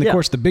 Well, then, of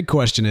course, the big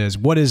question is,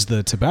 what is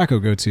the tobacco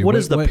go-to? What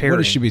is the pairing?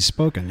 What should be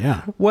spoken?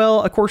 Yeah.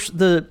 Well, of course,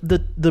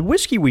 the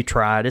whiskey we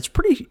tried, it's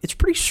pretty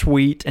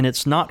sweet and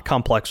it's not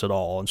complex at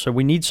all. And so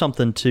we need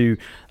something to,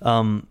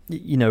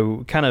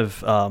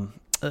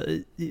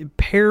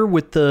 pair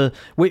with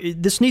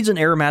this needs an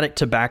aromatic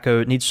tobacco.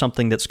 It needs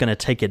something that's going to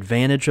take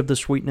advantage of the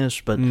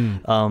sweetness, but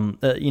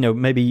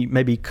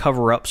maybe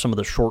cover up some of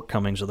the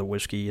shortcomings of the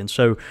whiskey. And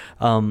so,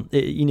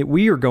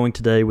 we are going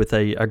today with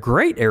a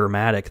great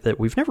aromatic that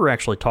we've never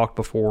actually talked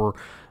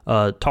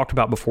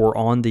about before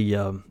on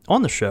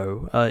the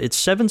show. It's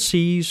 7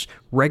 Seas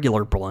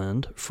Regular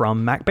Blend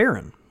from Mac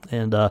Baren.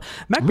 And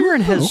Mac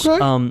Baren has,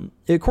 of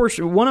course,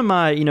 one of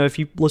my, if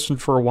you've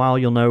listened for a while,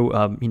 you'll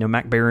know,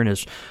 Mac Baren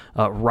is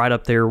right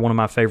up there, one of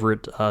my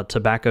favorite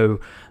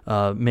tobacco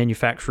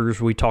manufacturers.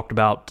 We talked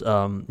about,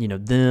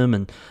 them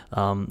and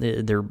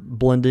their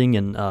blending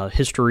and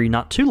history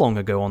not too long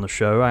ago on the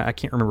show. I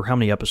can't remember how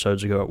many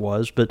episodes ago it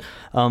was, but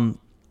have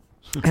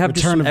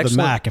Return of the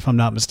Mac, if I'm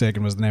not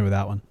mistaken, was the name of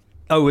that one.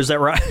 Oh, is that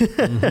right?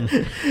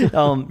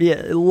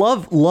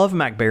 Love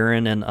Mac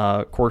Baren, and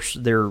of course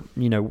they're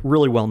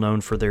really well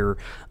known for their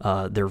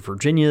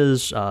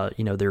Virginias,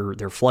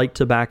 their flake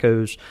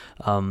tobaccos,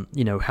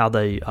 how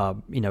they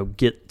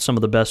get some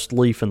of the best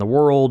leaf in the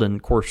world, and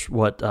of course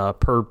what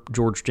Per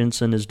George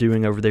Jensen is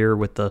doing over there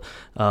with the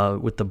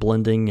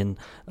blending, and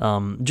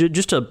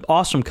just an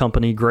awesome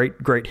company,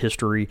 great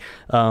history.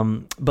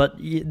 But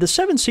the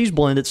 7 Seas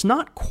blend, it's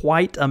not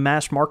quite a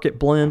mass market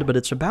blend, but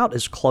it's about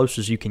as close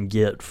as you can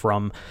get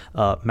from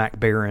Mac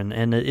Baren,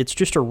 and it's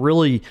just a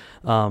really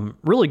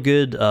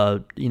good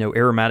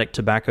aromatic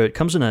tobacco. It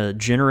comes in a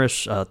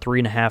generous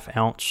 3.5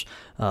 ounce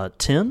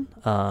tin,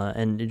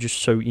 and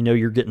just so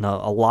you're getting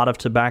a lot of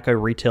tobacco.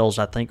 Retails,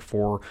 I think,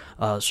 for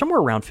somewhere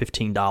around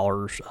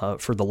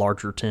 $15 for the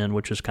larger tin,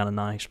 which is kind of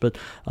nice. But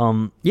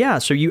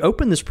so you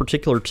open this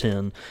particular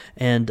tin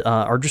and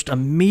are just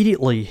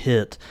immediately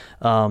hit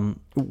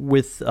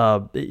with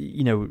a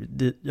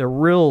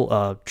real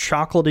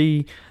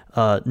chocolatey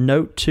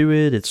note to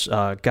it. It's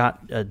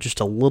got just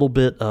a little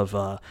bit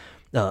of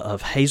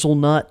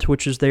hazelnut,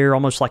 which is there,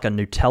 almost like a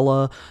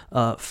Nutella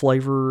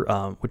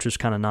flavor, which is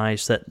kind of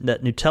nice. That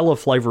Nutella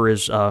flavor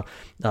is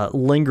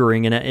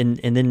lingering,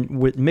 and then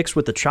mixed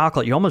with the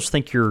chocolate, you almost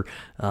think you're,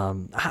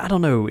 I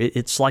don't know,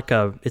 it's like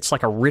a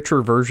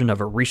richer version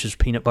of a Reese's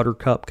peanut butter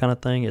cup kind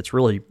of thing. It's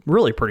really,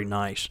 really pretty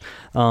nice.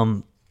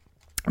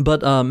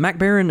 But Mac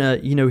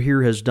Baren,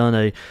 here has done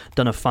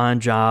a fine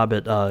job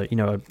at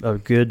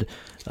a good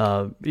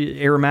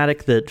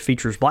aromatic that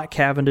features Black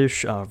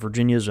Cavendish,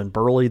 Virginias, and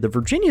Burley. The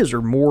Virginias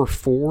are more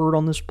forward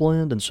on this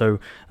blend, and so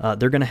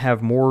they're going to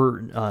have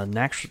more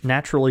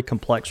naturally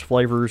complex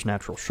flavors,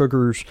 natural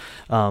sugars,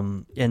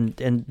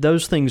 and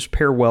those things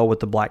pair well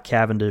with the Black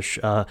Cavendish,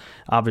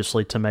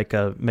 obviously to make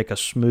a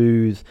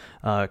smooth,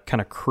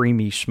 kind of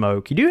creamy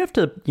smoke. You do have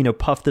to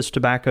puff this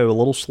tobacco a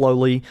little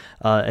slowly,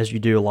 as you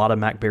do a lot of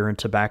Mac Baren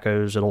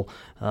tobaccos.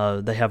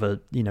 They have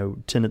a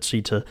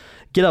tendency to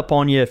get up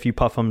on you if you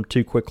puff them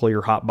too quickly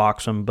or hot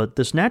box them. But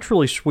this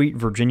naturally sweet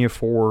Virginia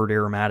forward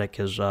aromatic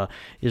is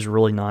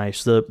really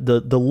nice.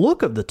 The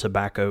look of the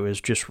tobacco is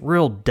just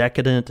real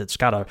decadent. It's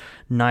got a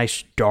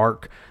nice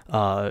dark,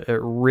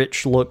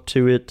 rich look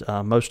to it.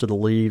 Most of the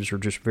leaves are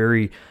just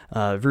very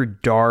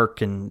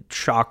dark and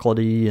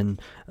chocolatey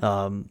and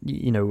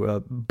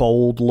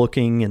bold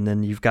looking, and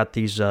then you've got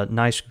these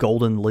nice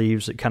golden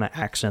leaves that kind of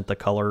accent the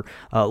color.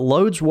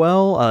 Loads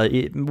well.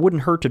 It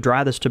wouldn't hurt to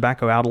dry this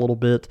tobacco out a little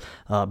bit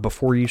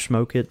before you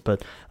smoke it,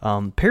 but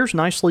pairs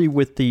nicely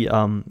with the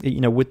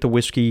with the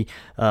whiskey.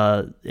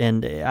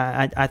 And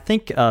I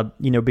think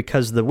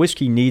because the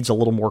whiskey needs a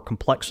little more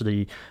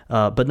complexity,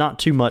 but not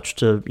too much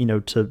to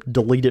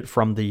delete it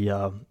from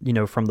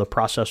the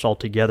process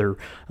altogether.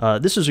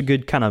 This is a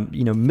good kind of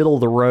middle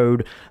of the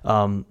road,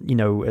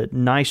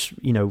 nice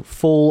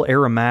full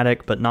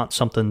aromatic, but not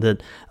something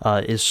that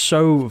is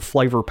so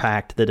flavor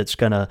packed that it's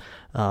gonna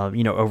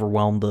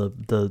overwhelm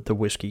the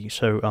whiskey.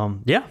 So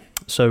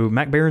so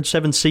Mac Baren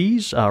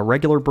 7C's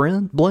regular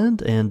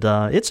blend, and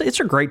it's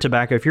a great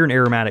tobacco. If you're an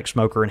aromatic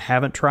smoker and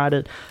haven't tried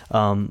it,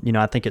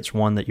 I think it's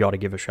one that you ought to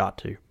give a shot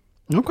to.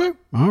 Okay,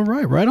 all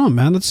right on,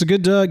 man. That's a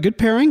good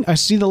pairing. I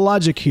see the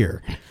logic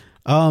here.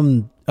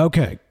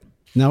 Okay,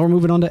 now we're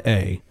moving on to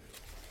A,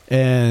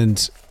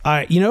 and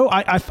I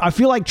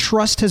feel like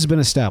trust has been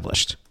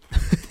established.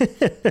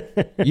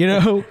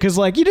 Because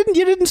you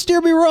didn't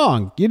steer me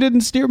wrong. You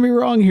didn't steer me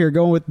wrong here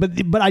going with,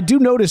 but I do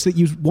notice that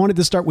you wanted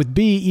to start with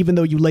B, even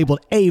though you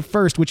labeled A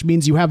first, which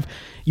means you have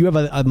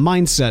a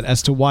mindset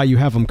as to why you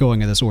have them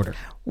going in this order.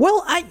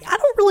 Well, I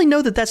don't really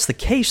know that that's the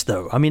case,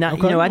 though. I mean,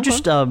 I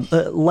just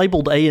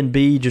labeled A and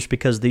B just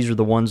because these are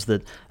the ones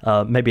that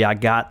maybe I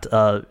got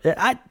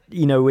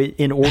in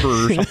order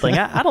or something.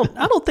 I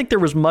don't think there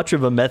was much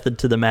of a method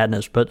to the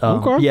madness, but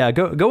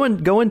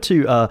go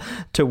into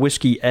to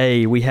whiskey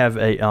A. We have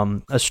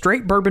a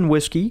straight bourbon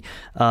whiskey.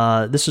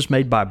 This is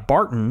made by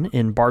Barton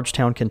in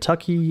Bardstown,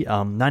 Kentucky.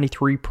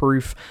 93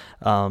 proof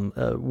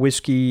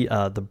whiskey.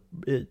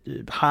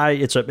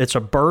 It's a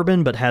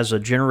bourbon, but has a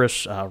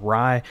generous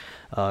rye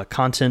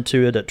content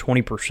to it at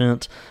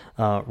 20%.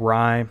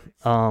 Rye,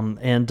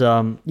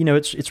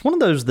 it's one of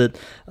those that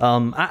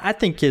I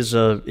think is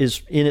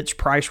in its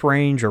price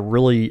range a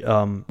really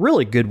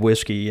really good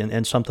whiskey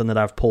and something that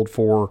I've pulled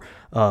for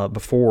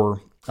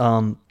before.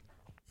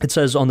 It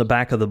says on the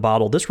back of the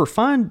bottle, this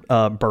refined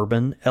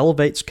bourbon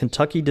elevates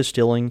Kentucky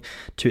distilling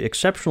to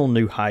exceptional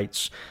new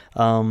heights.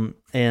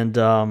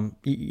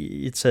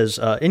 It says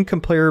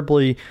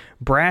incomparably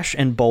brash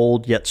and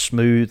bold, yet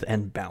smooth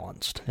and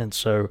balanced. And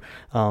so,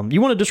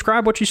 you want to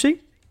describe what you see?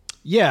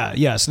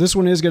 Yeah. So this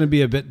one is going to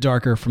be a bit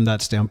darker from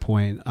that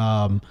standpoint.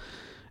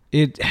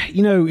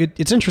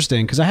 It's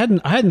interesting because I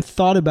hadn't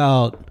thought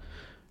about,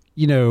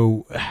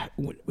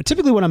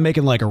 typically when I'm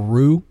making like a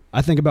roux,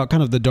 I think about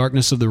kind of the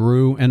darkness of the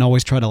roux and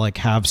always try to like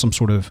have some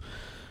sort of,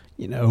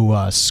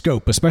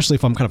 scope, especially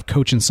if I'm kind of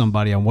coaching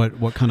somebody on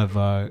what kind of,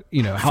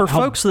 for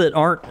folks that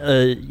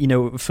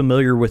aren't,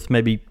 familiar with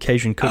maybe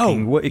Cajun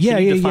cooking,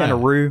 can you define a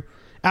roux?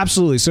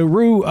 Absolutely. So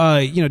roux,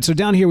 so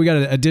down here we got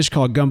a dish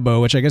called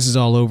gumbo, which I guess is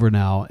all over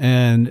now.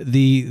 And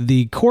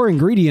the core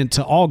ingredient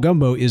to all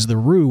gumbo is the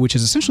roux, which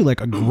is essentially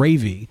like a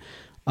gravy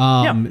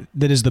that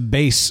is the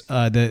base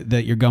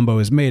that your gumbo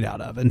is made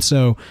out of. And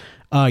so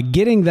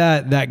getting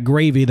that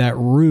gravy, that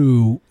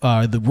roux,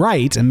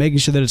 right, and making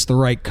sure that it's the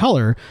right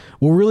color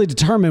will really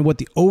determine what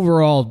the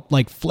overall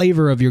like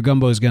flavor of your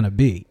gumbo is going to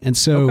be. And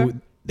so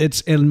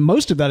and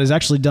most of that is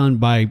actually done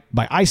by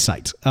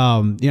eyesight.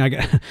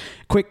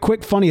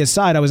 Quick funny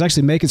aside, I was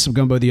actually making some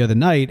gumbo the other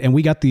night, and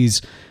we got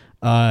these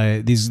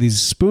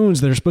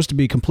spoons that are supposed to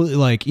be completely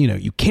like,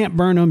 you can't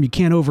burn them, you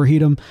can't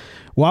overheat them.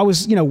 Well, I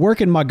was,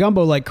 working my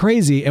gumbo like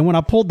crazy, and when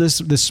I pulled this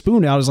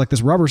spoon out, it was like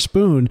this rubber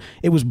spoon.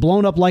 It was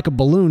blown up like a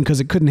balloon because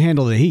it couldn't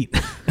handle the heat.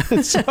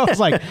 So I was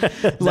like,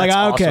 okay,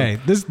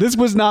 awesome. This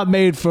was not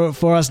made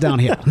for us down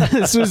here.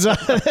 This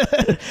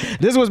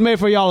was made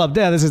for y'all up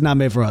there. This is not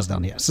made for us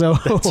down here. So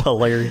that's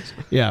hilarious.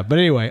 Yeah, but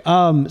anyway,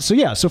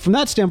 so from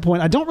that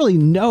standpoint, I don't really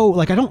know,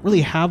 I don't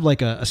really have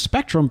like a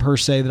spectrum per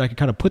se that I could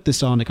kind of put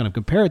this on to kind of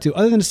compare it to,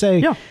 other than to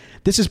say,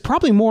 This is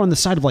probably more on the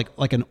side of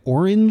like an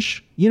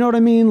orange. You know what I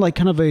mean? Like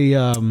kind of a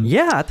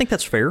yeah, I think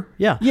that's fair.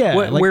 Yeah, yeah.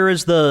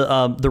 Whereas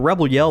the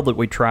Rebel Yell that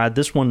we tried,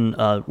 this one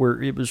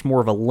where it was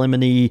more of a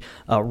lemony,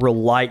 real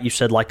light. You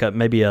said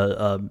maybe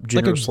a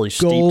generously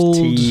gold,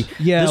 steeped tea.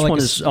 Yeah, this like one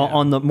is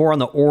on the more on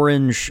the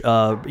orange,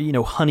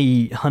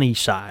 honey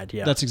side.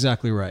 Yeah, that's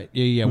exactly right.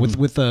 Yeah.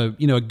 With a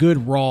a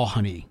good raw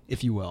honey,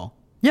 if you will.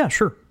 Yeah,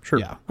 sure.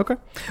 Yeah. Okay.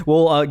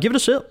 Well, give it a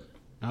sip.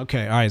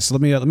 Okay, all right. So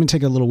let me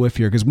take a little whiff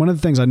here, because one of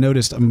the things I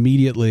noticed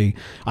immediately,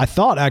 I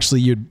thought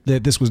actually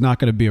that this was not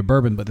going to be a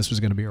bourbon, but this was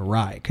going to be a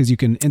rye, because you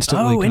can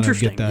instantly kind of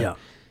get that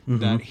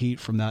that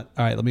heat from that.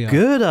 All right, let me.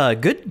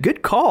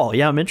 Good call.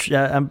 Yeah,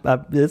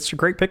 it's a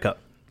great pickup.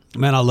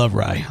 Man, I love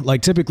rye.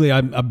 Like typically,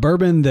 a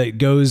bourbon that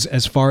goes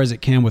as far as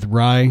it can with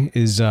rye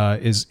is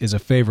a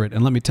favorite.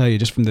 And let me tell you,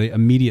 just from the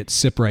immediate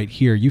sip right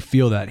here, you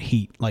feel that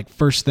heat. Like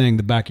first thing,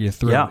 the back of your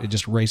throat, it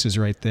just races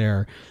right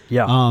there.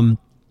 Yeah.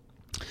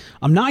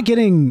 I'm not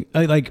getting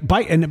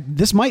and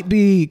this might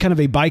be kind of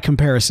a by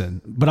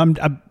comparison, but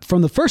I'm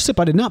from the first sip,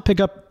 I did not pick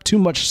up too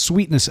much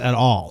sweetness at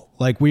all.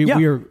 Like we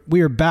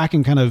are back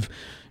in kind of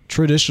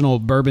traditional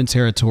bourbon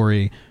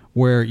territory,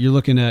 where you're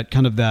looking at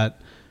kind of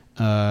that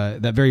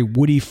very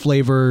woody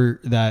flavor,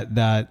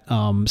 that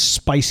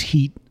spice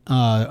heat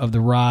of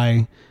the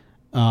rye.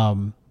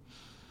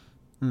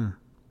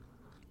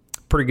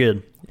 Pretty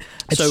good.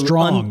 It's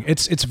strong.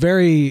 It's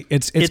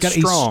got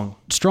strong.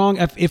 Strong.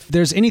 If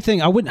there's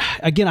anything, I wouldn't.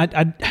 Again,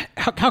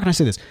 how can I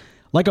say this?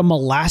 Like a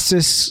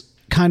molasses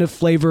kind of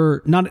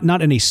flavor, not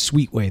in a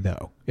sweet way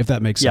though. If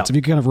that makes sense. If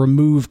you kind of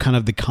remove kind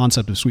of the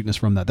concept of sweetness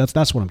from that,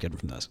 that's what I'm getting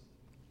from this.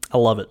 I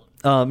love it.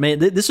 Man,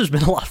 this has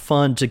been a lot of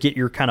fun to get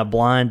your kind of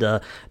blind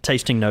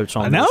tasting notes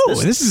on. I know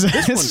this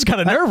is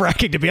kind of nerve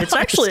wracking, to be honest.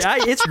 It's actually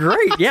it's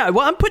great. Yeah,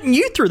 well, I'm putting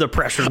you through the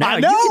pressure now.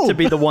 I know. You get to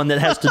be the one that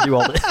has to do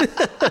all this.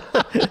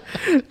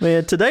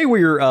 Man, today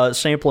we're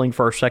sampling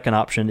for our second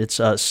option. It's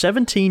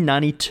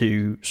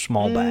 1792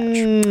 small batch,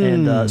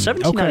 and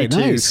 1792. Okay,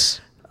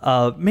 nice.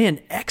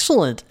 Man,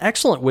 excellent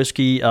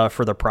whiskey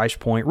for the price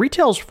point.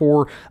 Retails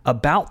for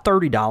about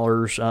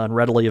 $30 and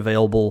readily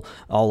available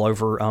all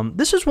over.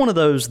 This is one of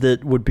those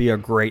that would be a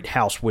great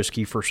house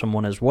whiskey for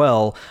someone as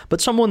well, but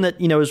someone that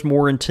is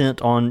more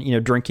intent on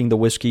drinking the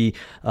whiskey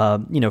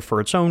for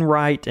its own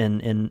right,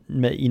 and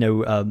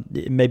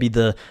maybe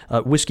the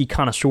whiskey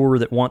connoisseur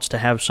that wants to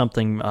have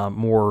something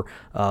more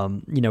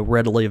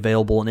readily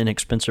available and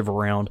inexpensive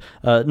around.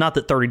 Not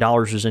that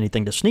 $30 is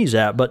anything to sneeze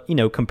at, but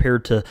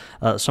compared to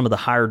some of the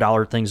higher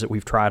dollar things that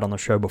we've tried on the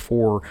show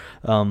before,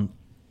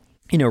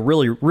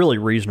 really, really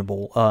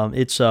reasonable.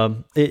 It's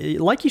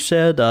like you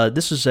said,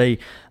 this is it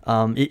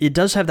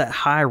does have that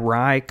high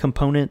rye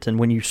component, and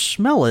when you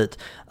smell it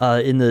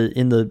in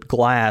the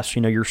glass,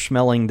 you're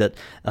smelling that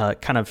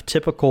kind of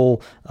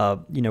typical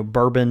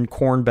bourbon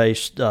corn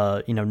based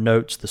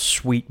notes, the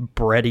sweet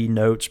bready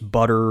notes,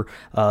 butter,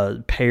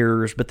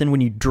 pears. But then when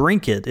you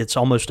drink it, it's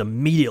almost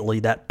immediately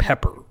that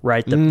pepper,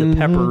 right? The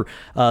pepper,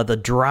 the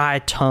dry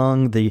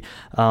tongue,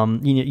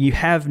 you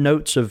have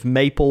notes of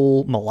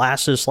maple,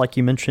 molasses, like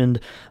you mentioned,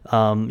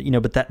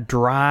 but that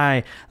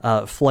dry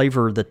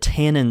flavor, the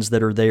tannins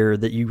that are there,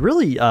 that you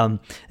really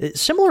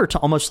it's similar to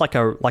almost like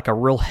a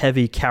real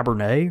heavy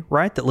Cabernet,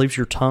 right? That leaves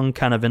your tongue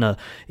kind of in a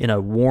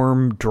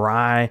warm,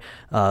 dry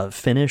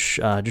finish.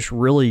 Just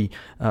really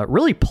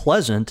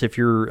pleasant if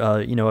you're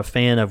a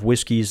fan of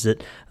whiskeys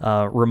that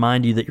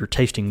remind you that you're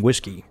tasting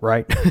whiskey,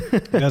 right?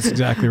 That's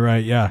exactly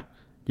right. Yeah.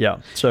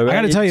 Yeah. So I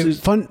got to tell you,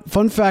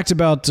 fun fact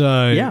about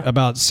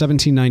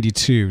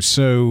 1792.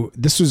 So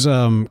this was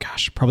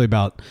probably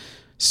about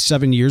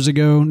 7 years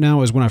ago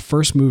now, is when I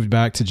first moved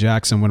back to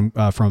Jackson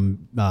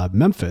from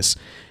Memphis.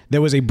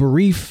 There was a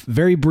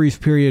very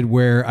brief period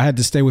where I had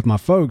to stay with my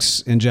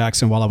folks in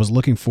Jackson while I was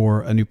looking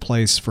for a new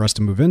place for us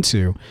to move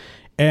into.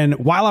 And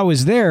while I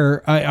was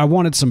there, I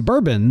wanted some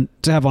bourbon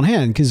to have on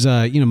hand, because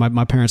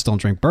my parents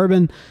don't drink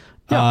bourbon.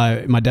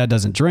 Yeah. My dad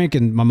doesn't drink,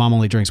 and my mom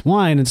only drinks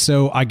wine. And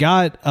so I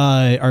got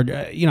a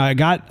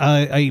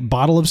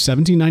bottle of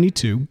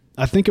 1792.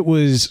 I think it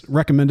was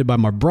recommended by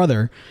my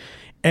brother.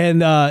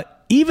 And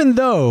even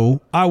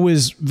though I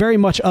was very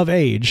much of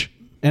age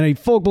and a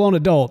full-blown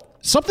adult,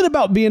 something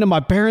about being in my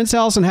parents'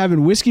 house and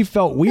having whiskey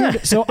felt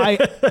weird. So I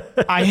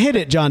hid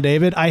it, John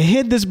David. I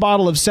hid this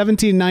bottle of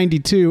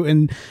 1792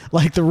 in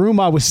like the room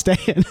I was staying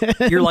in.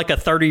 You're like a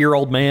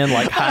 30-year-old man,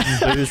 like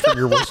hiding booze from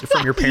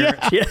your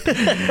parents. Yeah.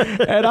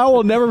 And I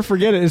will never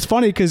forget it. It's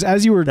funny because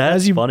as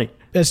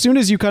soon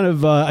as you kind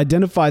of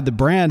identified the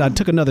brand, I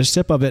took another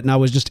sip of it and I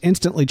was just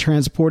instantly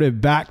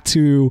transported back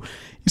to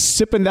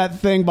sipping that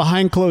thing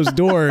behind closed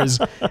doors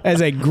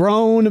as a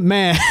grown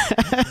man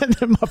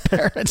in my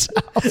parents'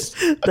 house.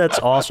 That's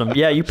awesome.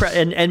 Yeah,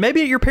 and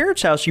maybe at your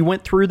parents' house you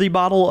went through the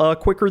bottle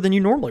quicker than you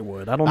normally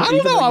would. I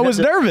don't know. I was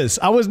nervous.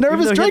 I was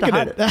nervous drinking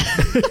it.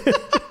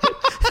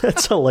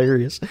 That's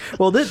hilarious.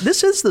 Well,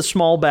 this is the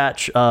small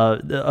batch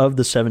of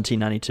the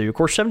 1792. Of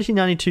course,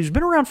 1792 has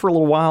been around for a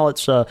little while.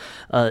 It's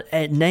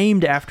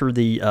named after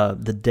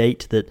the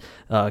date that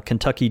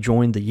Kentucky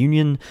joined the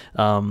Union.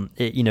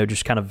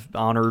 Just kind of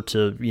honor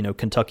to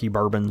Kentucky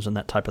bourbons and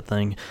that type of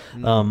thing.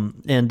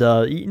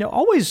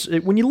 Always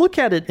when you look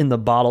at it in the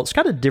bottle, it's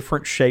got a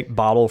different shaped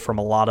bottle from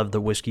a lot of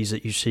the whiskeys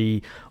that you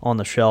see on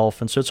the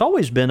shelf, and so it's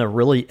always been a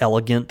really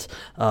elegant.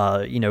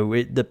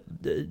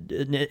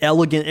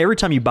 Elegant. Every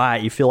time you buy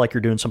it, you feel like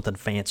you're doing something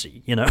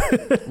fancy.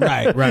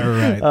 Right.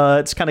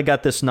 It's kind of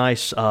got this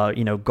nice,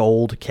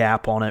 gold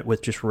cap on it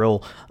with just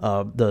real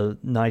the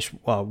nice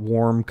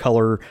warm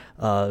color,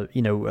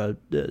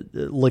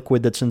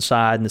 liquid that's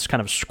inside, and this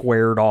kind of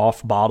squared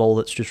off bottle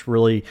that's just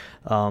really,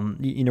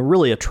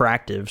 really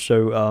attractive.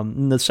 So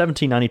the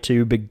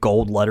 1792 big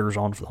gold letters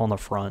on the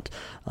front,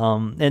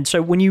 and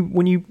so when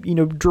you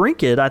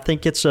drink it, I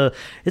think it's a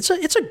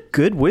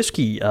good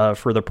whiskey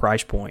for the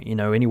price point.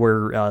 Anywhere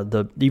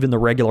even the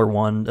regular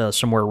one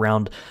somewhere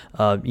around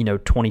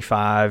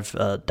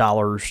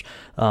 $25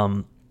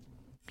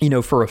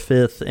 for a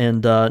fifth,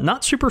 and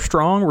not super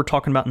strong. We're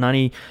talking about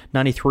 90,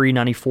 93,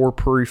 94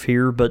 proof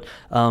here, but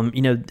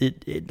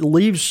it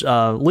leaves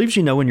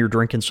when you're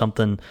drinking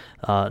something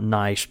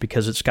nice,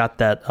 because it's got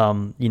that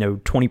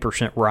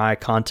 20% rye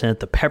content,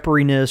 the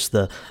pepperiness,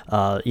 the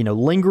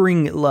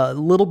lingering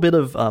little bit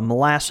of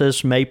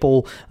molasses,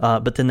 maple,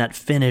 but then that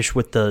finish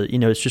with the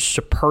it's just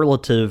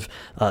superlative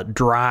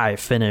dry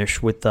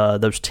finish with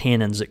those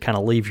tannins that kind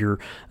of leave your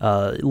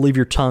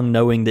tongue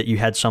knowing that you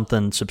had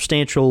something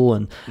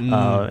substantial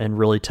and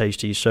really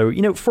tasty. So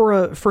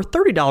for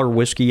 $30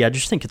 whiskey, I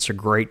just think it's a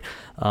great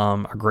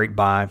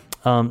buy.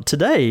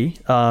 Today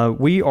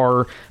we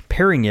are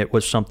pairing it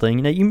with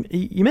something. Now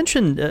you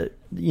mentioned that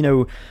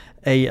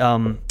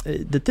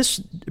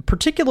this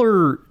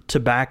particular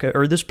tobacco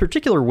or this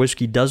particular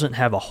whiskey doesn't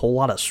have a whole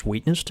lot of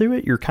sweetness to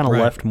it. You're kind of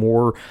left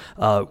more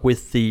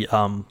with the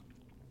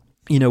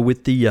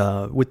with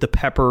the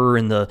pepper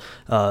and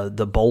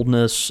the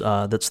boldness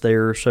that's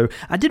there. So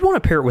I did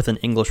want to pair it with an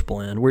English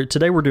blend.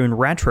 Today we're doing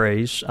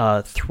Rattray's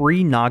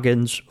Three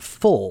Noggins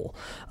Full.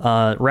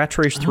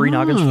 Rattray's Three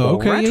Noggins Full.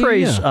 Okay,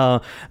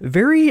 Rattray's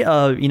very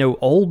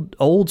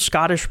old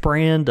Scottish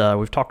brand.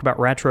 We've talked about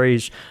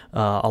Rattray's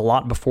a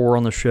lot before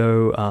on the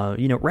show.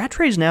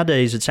 Rattray's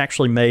nowadays, it's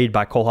actually made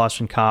by Kohlhaas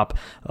and Kopp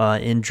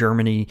in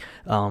Germany.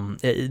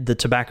 The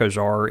tobaccos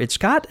are. It's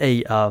got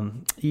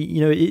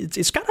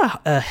it's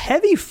got a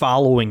heavy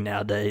following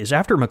nowadays.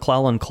 After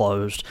McClellan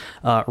closed,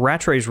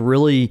 Rattray's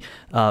really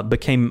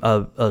became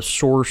a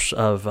source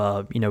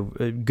of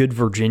good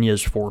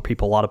Virginias for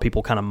people. A lot of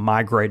people kind of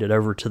migrated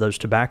over to those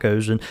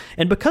tobaccos, and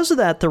because of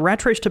that, the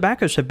Rattray's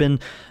tobaccos have been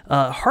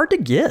hard to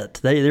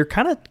get. They're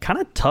kind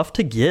of tough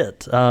to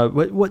get.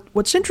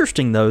 What's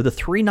interesting though, the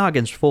Three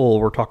Noggins Full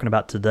we're talking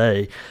about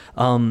today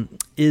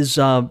is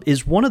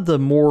one of the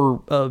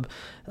more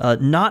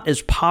not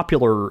as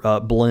popular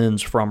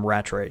blends from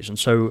Rattray's, and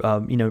so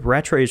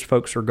Rattray's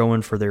folks are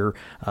going for their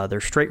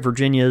straight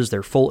Virginias,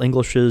 their full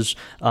Englishes.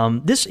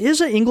 This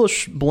is an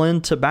English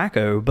blend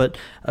tobacco, but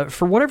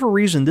for whatever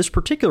reason, this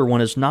particular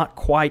one is not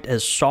quite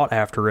as sought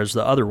after as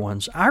the other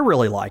ones. I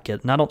really like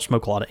it, and I don't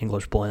smoke a lot of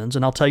English blends,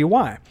 and I'll tell you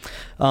why.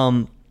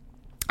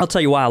 I'll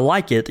tell you why I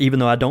like it, even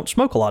though I don't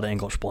smoke a lot of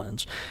English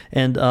blends,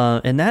 and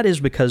that is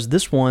because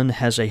this one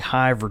has a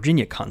high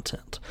Virginia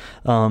content.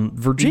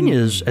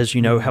 Virginias, as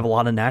you know, have a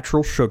lot of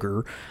natural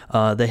sugar.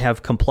 They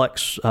have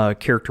complex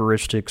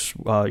characteristics.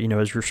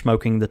 As you're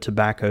smoking the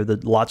tobacco,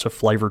 lots of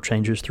flavor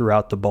changes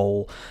throughout the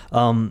bowl.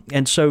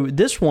 And so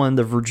this one,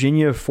 the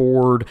Virginia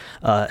Forward,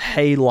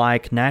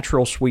 hay-like,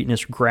 natural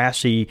sweetness,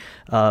 grassy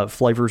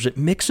flavors, it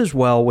mixes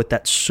well with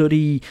that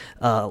sooty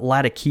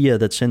Latakia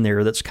that's in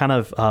there. That's kind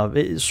of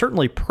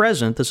certainly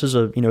present. This is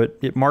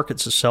it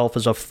markets itself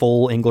as a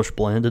full English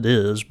blend. It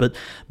is, but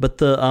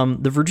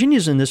the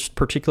Virginias in this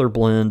particular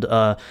blend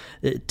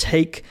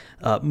take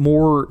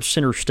more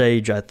center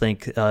stage, I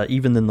think,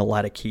 even than the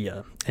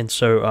Latakia. And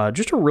so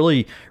just a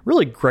really,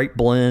 really great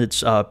blend.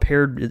 It's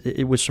paired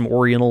with some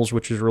Orientals,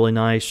 which is really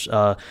nice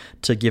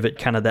to give it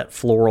kind of that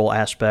floral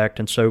aspect.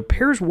 And so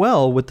pairs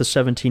well with the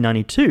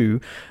 1792,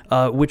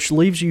 which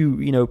leaves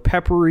you,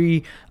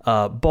 peppery,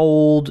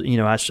 bold.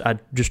 I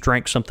just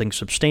drank something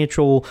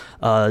substantial.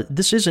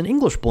 This is an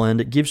English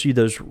blend. It gives you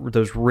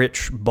those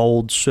rich,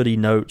 bold, sooty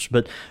notes,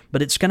 but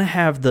it's going to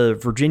have the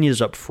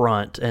Virginias up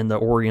front and the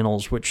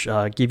Orientals, which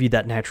give you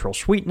that natural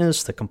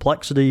sweetness, the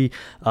complexity,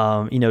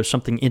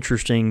 something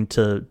interesting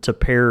to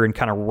pair and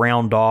kind of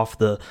round off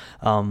the,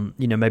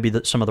 maybe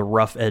some of the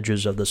rough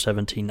edges of the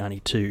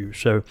 1792.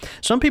 So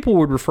some people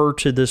would refer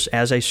to this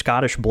as a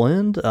Scottish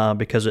blend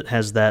because it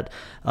has that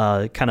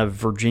kind of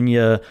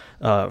Virginia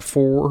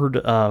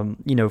forward,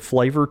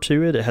 flavor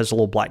to it. It has a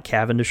little black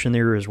Cavendish in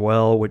there as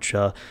well, which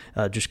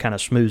just kind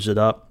of smooths it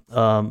up.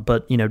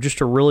 But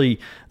just a really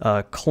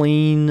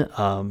clean,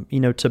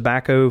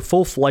 tobacco,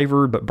 full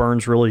flavored, but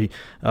burns really,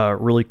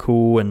 really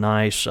cool and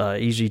nice,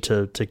 easy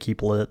to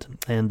keep lit,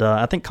 and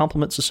I think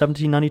complements the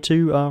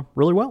 1792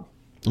 really well.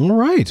 All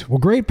right. Well,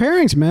 great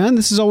pairings, man.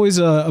 This is always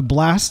a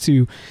blast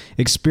to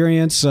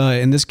experience.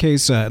 In this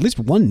case, at least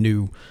one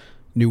new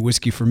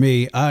whiskey for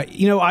me.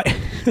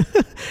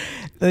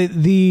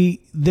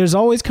 There's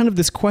always kind of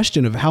this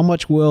question of how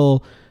much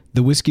will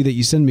the whiskey that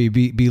you send me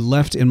be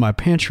left in my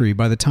pantry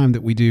by the time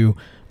that we do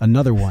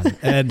another one.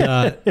 And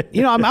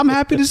I'm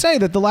happy to say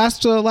that the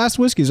last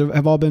whiskeys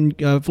have all been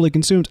fully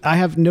consumed. I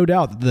have no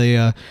doubt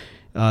that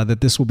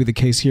that this will be the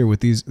case here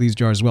with these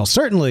jars as well.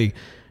 Certainly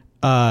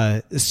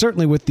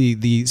with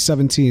the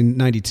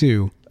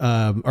 1792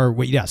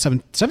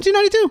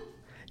 1792.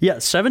 Yeah,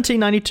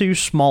 1792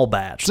 small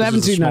batch.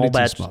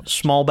 1792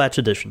 small batch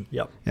edition.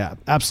 Yep. Yeah,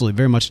 absolutely.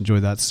 Very much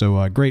enjoyed that.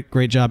 So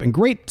great job and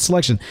great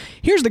selection.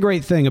 Here's the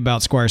great thing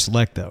about Squire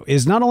Select, though,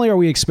 is not only are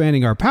we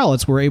expanding our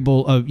palates, we're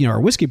able,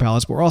 our whiskey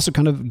palates, but we're also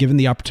kind of given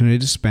the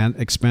opportunity to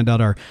expand out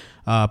our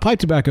pipe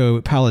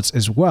tobacco palettes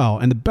as well.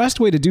 And the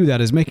best way to do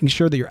that is making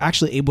sure that you're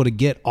actually able to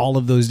get all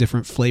of those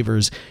different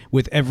flavors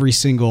with every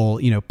single,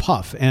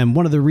 puff. And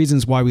one of the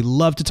reasons why we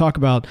love to talk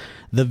about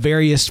the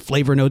various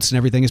flavor notes and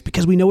everything is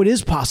because we know it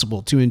is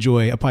possible to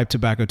enjoy a pipe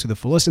tobacco to the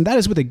fullest. And that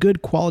is with a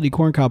good quality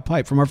corncob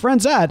pipe from our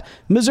friends at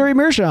Missouri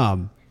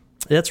Meerschaum.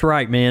 That's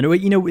right, man.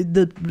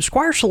 The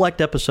Squire Select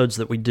episodes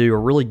that we do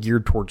are really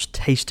geared towards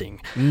tasting.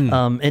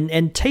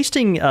 And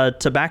tasting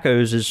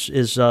tobaccos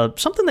is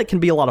something that can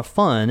be a lot of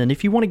fun. And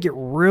if you want to get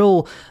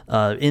real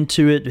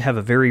into it, have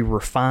a very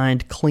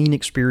refined, clean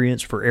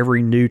experience for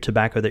every new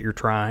tobacco that you're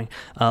trying,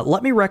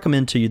 let me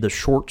recommend to you the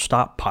Short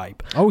Stop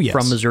pipe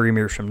from Missouri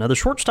Meerschaum. Now, the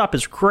Short Stop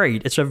is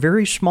great. It's a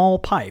very small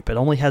pipe. It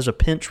only has a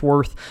pinch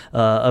worth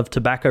of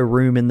tobacco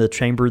room in the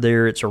chamber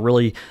there. It's a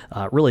really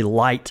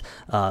light,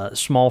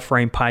 small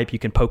frame pipe you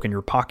can poke in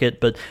your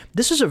pocket, but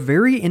this is a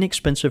very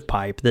inexpensive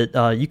pipe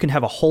that you can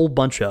have a whole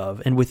bunch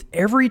of, and with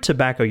every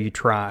tobacco you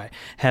try,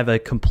 have a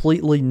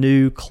completely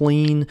new,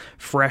 clean,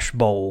 fresh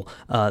bowl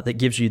that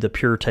gives you the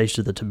pure taste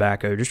of the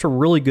tobacco. Just a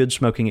really good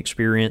smoking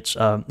experience.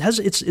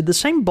 It's the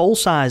same bowl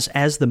size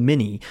as the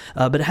Mini,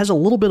 but it has a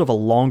little bit of a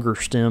longer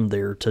stem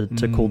there to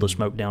cool the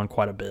smoke down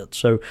quite a bit.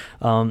 So,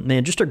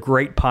 man, just a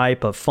great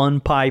pipe, a fun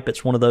pipe.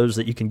 It's one of those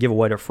that you can give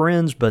away to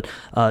friends, but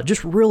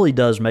just really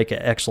does make an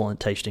excellent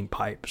tasting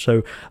pipe.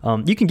 So,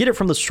 you can get it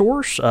from the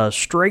source,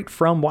 straight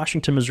from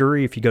Washington,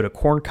 Missouri. If you go to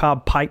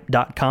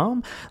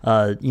corncobpipe.com,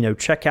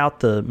 check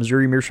out the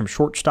Missouri Meerschaum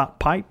Short Stop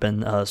pipe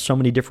and so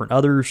many different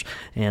others.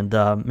 And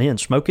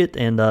smoke it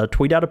and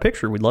tweet out a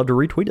picture. We'd love to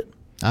retweet it.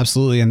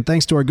 Absolutely. And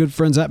thanks to our good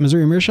friends at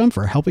Missouri Meerschaum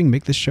for helping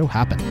make this show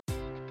happen.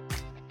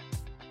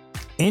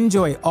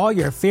 Enjoy all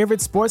your favorite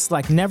sports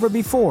like never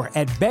before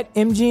at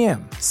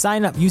BetMGM.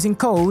 Sign up using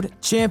code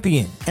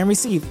CHAMPION and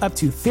receive up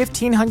to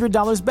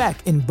 $1,500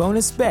 back in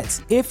bonus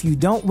bets if you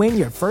don't win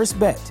your first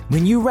bet.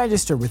 When you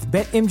register with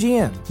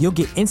BetMGM, you'll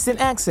get instant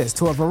access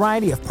to a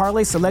variety of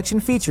parlay selection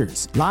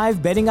features,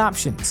 live betting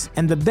options,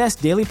 and the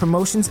best daily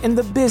promotions in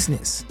the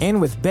business.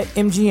 And with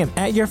BetMGM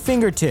at your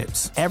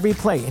fingertips, every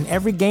play and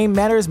every game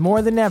matters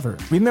more than ever.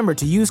 Remember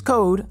to use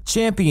code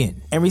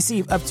CHAMPION and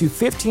receive up to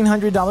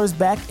 $1,500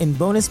 back in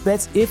bonus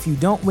bets if you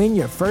don't win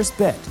your first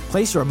bet.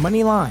 Place your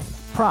money line,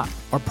 prop,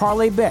 or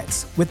parlay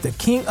bets with the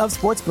king of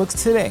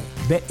sportsbooks today.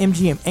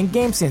 BetMGM and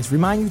GameSense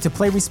remind you to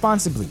play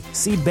responsibly.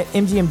 See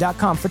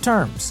BetMGM.com for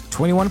terms.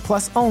 21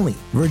 plus only.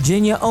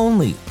 Virginia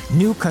only.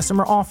 New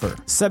customer offer.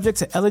 Subject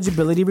to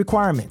eligibility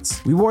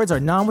requirements. Rewards are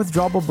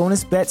non-withdrawable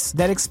bonus bets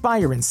that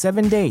expire in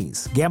 7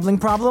 days. Gambling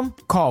problem?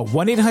 Call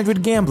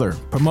 1-800-GAMBLER.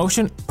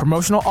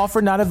 Promotional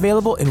offer not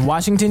available in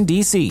Washington,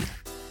 D.C.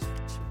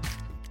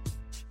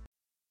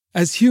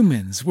 As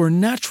humans, we're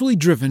naturally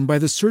driven by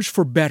the search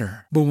for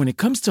better. But when it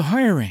comes to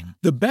hiring,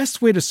 the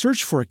best way to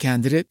search for a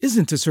candidate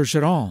isn't to search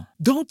at all.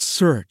 Don't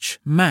search,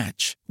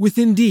 match with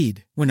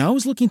Indeed. When I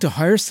was looking to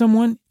hire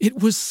someone,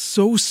 it was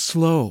so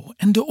slow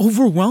and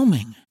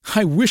overwhelming.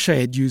 I wish I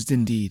had used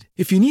Indeed.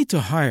 If you need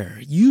to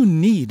hire, you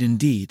need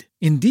Indeed.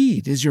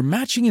 Indeed is your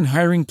matching and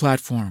hiring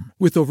platform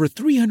with over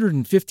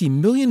 350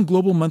 million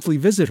global monthly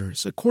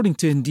visitors, according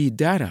to Indeed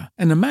data,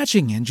 and a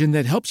matching engine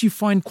that helps you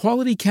find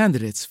quality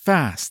candidates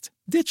fast.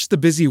 Ditch the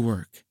busy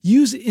work.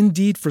 Use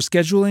Indeed for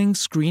scheduling,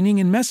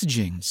 screening, and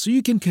messaging so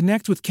you can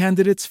connect with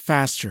candidates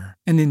faster.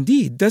 And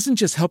Indeed doesn't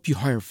just help you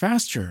hire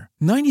faster.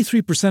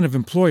 93% of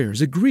employers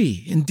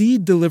agree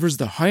Indeed delivers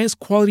the highest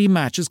quality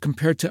matches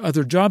compared to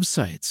other job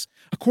sites,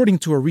 according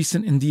to a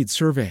recent Indeed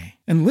survey.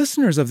 And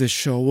listeners of this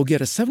show will get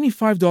a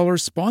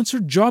 $75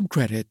 sponsored job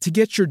credit to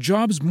get your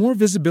jobs more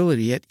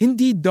visibility at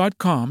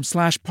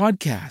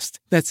Indeed.com/podcast.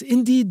 That's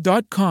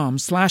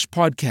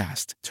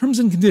Indeed.com/podcast. Terms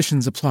and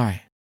conditions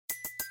apply.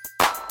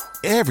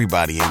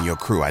 Everybody in your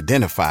crew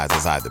identifies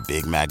as either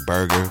Big Mac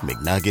Burger,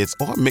 McNuggets,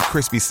 or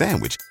McCrispy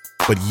Sandwich.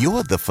 But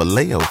you're the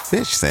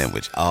Filet-O-Fish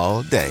Sandwich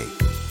all day.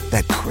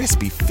 That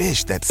crispy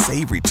fish, that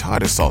savory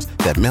tartar sauce,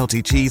 that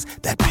melty cheese,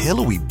 that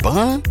pillowy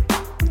bun.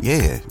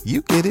 Yeah,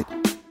 you get it.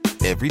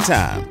 Every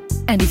time.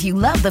 And if you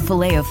love the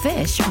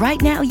Filet-O-Fish, right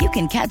now you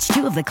can catch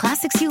two of the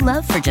classics you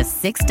love for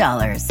just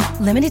 $6.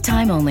 Limited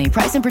time only.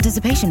 Price and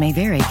participation may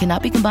vary.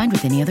 Cannot be combined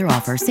with any other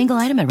offer. Single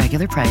item at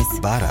regular price.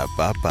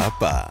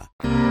 Ba-da-ba-ba-ba.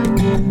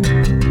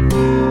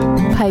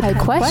 Pipe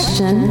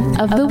question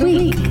of the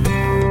week.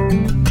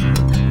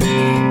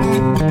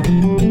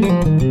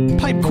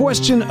 Pipe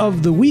question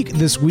of the week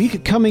this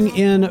week coming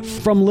in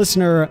from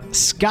listener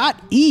Scott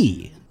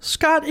E.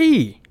 Scott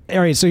E.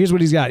 All right, so here's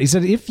what he's got. He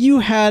said, if you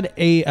had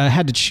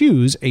to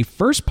choose a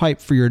first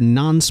pipe for your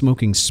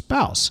non-smoking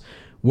spouse,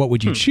 what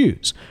would you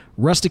choose?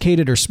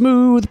 Rusticated or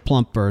smooth,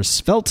 plump or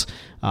svelte,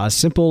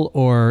 simple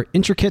or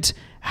intricate?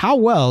 How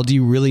well do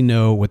you really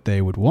know what they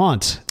would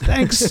want?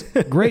 Thanks.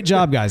 Great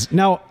job, guys.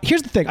 Now,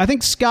 here's the thing. I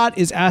think Scott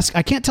is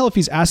I can't tell if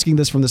he's asking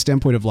this from the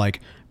standpoint of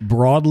like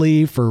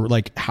broadly for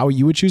like how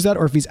you would choose that,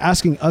 or if he's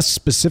asking us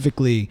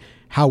specifically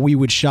how we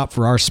would shop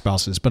for our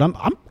spouses. But I'm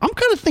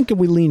kind of thinking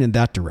we lean in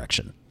that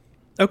direction.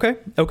 Okay.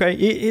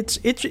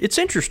 It's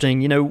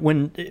interesting. You know,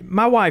 when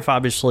my wife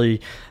obviously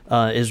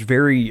is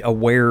very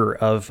aware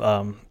of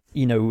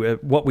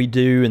what we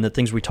do and the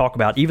things we talk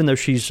about, even though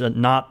she's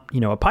not,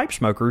 a pipe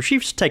smoker,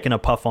 she's taken a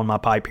puff on my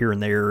pipe here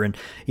and there and,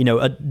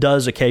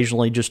 does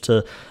occasionally just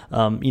to,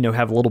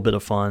 have a little bit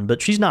of fun. But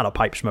she's not a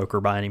pipe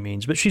smoker by any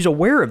means. But she's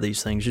aware of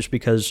these things just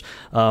because,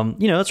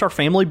 it's our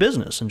family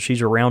business. And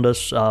she's around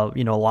us, a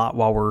lot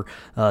while we're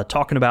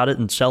talking about it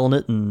and selling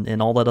it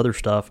and all that other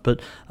stuff.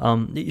 But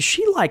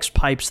she likes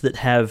pipes that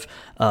have,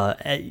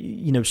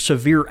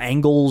 severe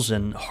angles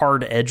and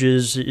hard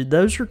edges.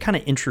 Those are kind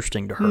of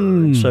interesting to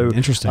her. So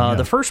interesting.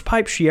 The first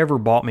pipe she ever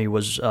bought me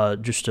was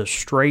just a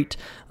straight,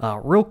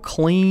 real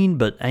clean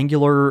but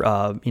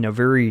angular,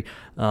 very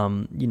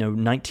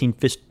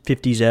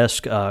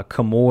 1950s-esque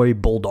Kamoy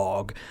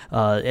Bulldog,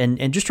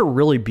 and just a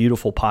really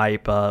beautiful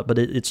pipe. But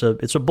it's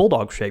a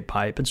bulldog shaped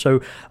pipe, and so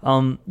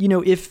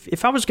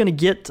if I was going to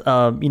get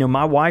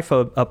my wife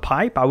a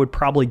pipe, I would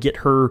probably get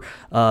her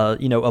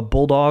a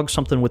bulldog,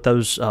 something with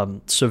those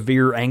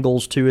severe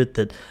angles to it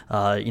that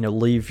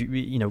leave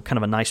kind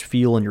of a nice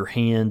feel in your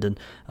hand and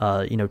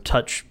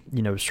touch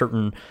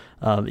certain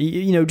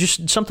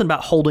just something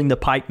about holding the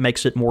pipe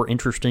makes it more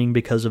interesting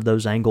because of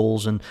those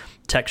angles and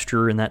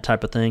texture and that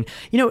type of thing.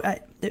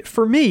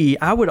 For me,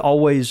 I would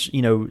always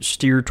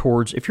steer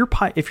towards if your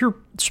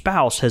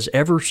spouse has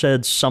ever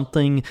said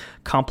something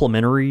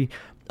complimentary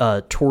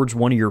towards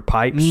one of your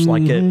pipes,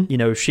 like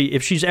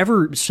if she's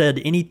ever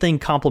said anything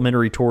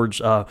complimentary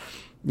towards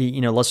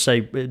let's say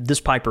this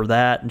pipe or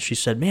that, and she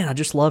said, man, I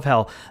just love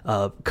how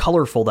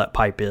colorful that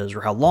pipe is, or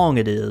how long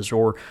it is,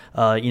 or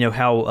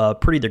how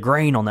pretty the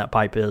grain on that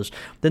pipe is,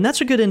 then that's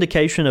a good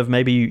indication of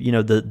maybe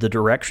the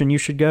direction you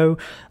should go.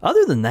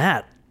 Other than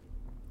that,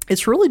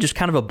 it's really just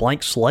kind of a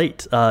blank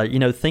slate.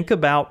 Think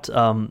about,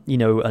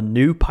 a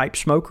new pipe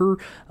smoker,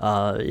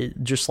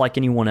 just like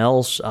anyone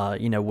else.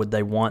 Would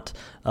they want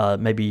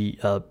maybe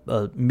a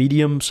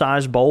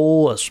medium-sized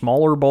bowl, a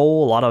smaller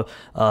bowl? A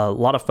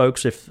lot of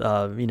folks, if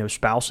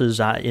spouses,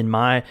 in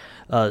my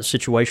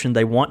situation,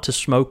 they want to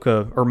smoke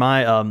or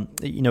my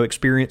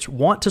experience,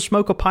 want to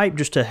smoke a pipe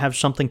just to have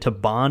something to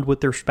bond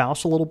with their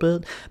spouse a little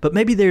bit, but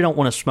maybe they don't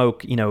want to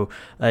smoke a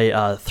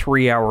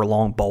 3-hour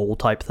long bowl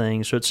type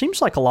thing. So it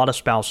seems like a lot of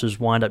spouses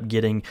wind up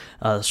getting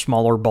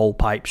smaller bowl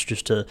pipes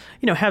just to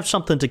have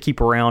something to keep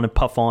around and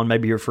puff on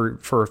maybe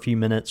for a few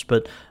minutes,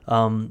 but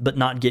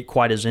not get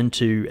quite as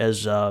into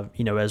as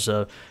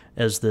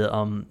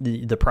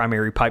the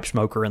primary pipe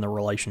smoker in the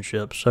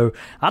relationship. So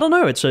I don't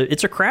know. It's a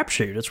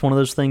crapshoot. It's one of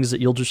those things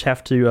that you'll just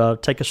have to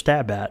take a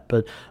stab at.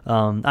 But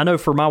I know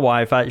for my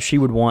wife, she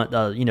would want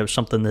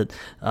something that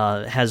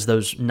has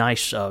those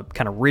nice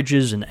kind of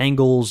ridges and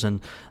angles and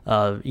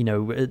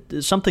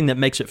something that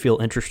makes it feel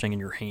interesting in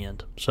your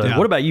hand. So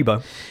What about you,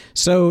 Bo?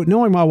 So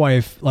knowing my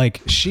wife,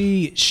 like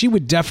she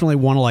would definitely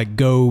want to like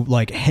go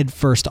like head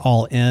first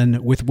all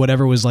in with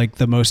whatever was like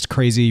the most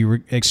crazy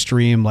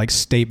extreme like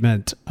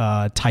statement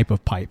type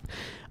of pipe.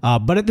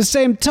 But at the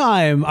same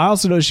time, I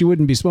also know she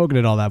wouldn't be smoking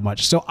it all that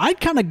much. So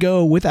I'd kind of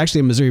go with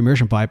actually a Missouri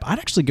Meerschaum pipe. I'd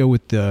actually go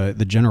with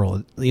the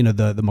General,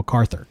 the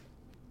MacArthur.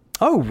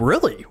 Oh,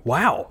 really?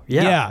 Wow.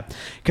 Yeah.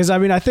 Because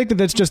I think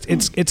that's just,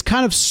 it's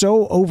kind of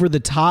so over the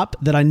top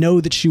that I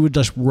know that she would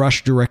just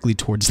rush directly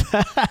towards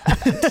that.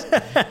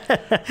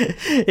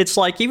 It's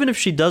like, even if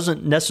she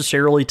doesn't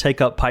necessarily take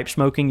up pipe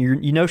smoking,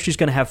 she's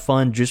going to have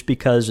fun just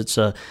because it's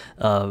a,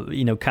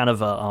 kind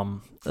of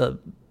a,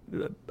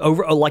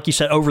 over, like you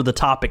said, over the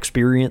top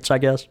experience, I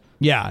guess.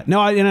 Yeah, no,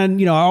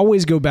 I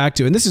always go back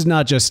to, and this is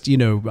not just,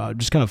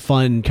 just kind of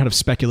fun kind of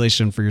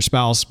speculation for your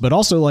spouse, but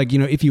also like,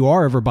 if you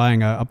are ever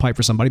buying a pipe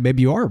for somebody,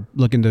 maybe you are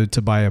looking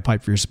to buy a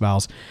pipe for your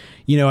spouse.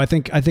 I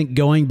think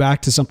going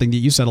back to something that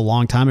you said a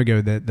long time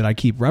ago that I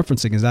keep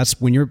referencing is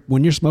that's when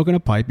you're smoking a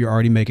pipe, you're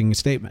already making a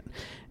statement.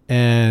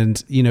 And,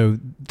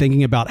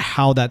 thinking about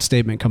how that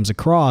statement comes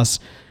across,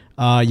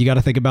 you got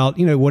to think about,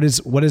 what is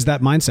that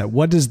mindset?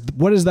 What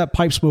does that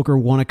pipe smoker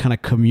want to kind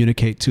of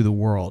communicate to the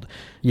world?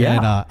 Yeah.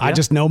 And I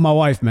just know my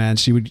wife, man.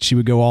 She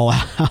would go all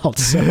out.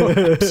 So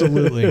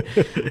absolutely,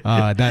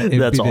 that'd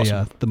be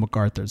awesome. The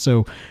MacArthur.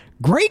 So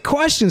Great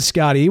question,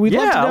 Scotty. We'd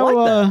love to know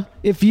I like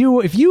if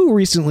you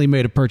recently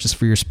made a purchase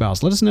for your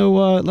spouse. Let us know.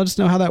 Let us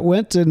know how that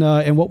went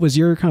and what was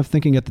your kind of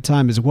thinking at the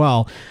time as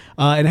well.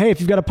 And hey, if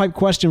you've got a pipe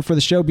question for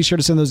the show, be sure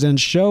to send those in.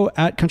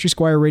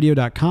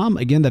 show@countrysquireradio.com.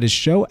 Again, that is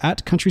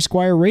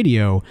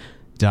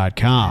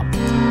show@countrysquireradio.com.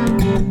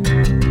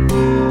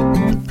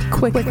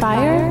 Quick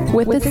fire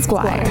with the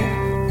Squire.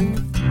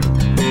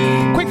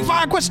 Quick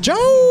fire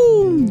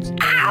questions.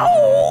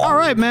 Ow! All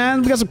right,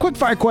 man. We got some quick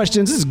fire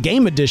questions. This is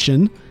game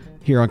edition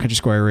here on Country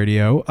Squire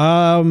Radio.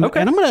 Okay,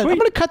 and I'm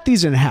gonna cut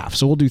these in half.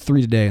 So we'll do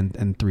 3 today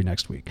and 3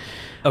 next week.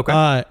 Okay.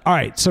 All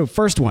right. So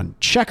first one,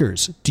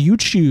 checkers. Do you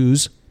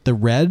choose the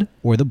red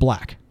or the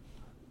black?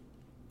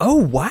 Oh,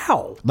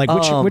 wow. Like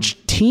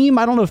which team?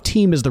 I don't know if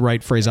team is the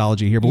right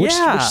phraseology here, but which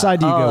side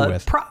do you go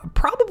with?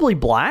 Probably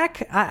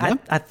black.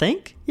 I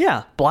think.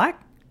 Yeah,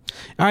 black.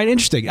 All right,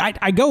 interesting.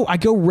 I go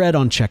red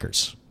on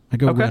checkers.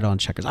 Red on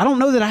checkers. I don't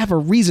know that I have a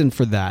reason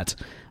for that.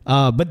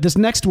 But this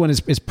next one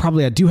is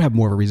probably I do have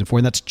more of a reason for,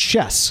 and that's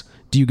chess.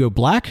 Do you go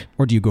black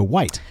or do you go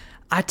white?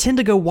 I tend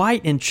to go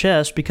white in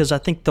chess because I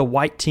think the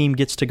white team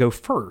gets to go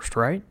first,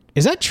 right?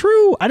 Is that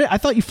true? I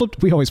thought you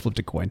flipped. We always flipped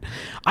a coin.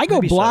 I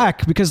go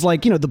black because,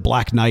 like, the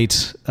Black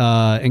Knight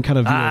and kind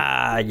of.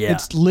 Yeah.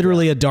 It's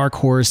literally a dark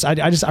horse. I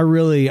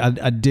really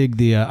dig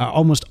the. I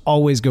almost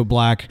always go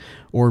black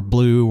or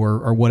blue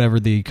or whatever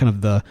the kind of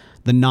the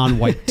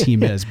non-white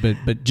team is,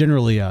 but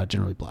generally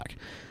black.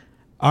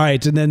 All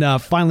right, and then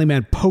finally,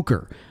 man,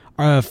 poker.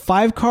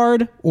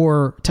 5-card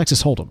or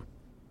Texas Hold'em?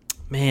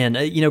 Man,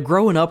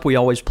 growing up, we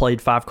always played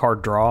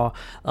 5-card draw.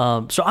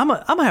 So I'm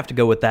gonna have to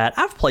go with that.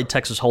 I've played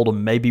Texas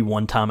Hold'em maybe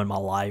one time in my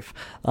life,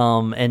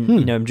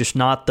 I'm just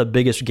not the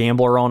biggest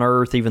gambler on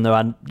earth, even though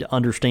I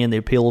understand the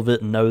appeal of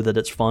it and know that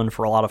it's fun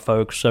for a lot of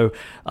folks. So,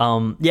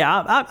 I'm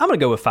gonna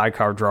go with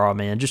 5-card draw,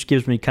 man. It just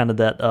gives me kind of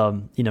that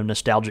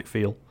nostalgic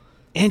feel.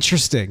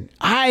 Interesting.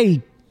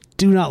 I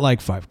do not like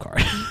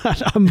 5-card.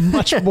 I'm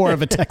much more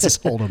of a Texas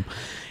Hold'em,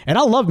 and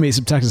I love me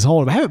some Texas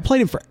Hold'em. I haven't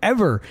played it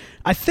forever.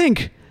 I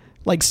think.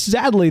 Like,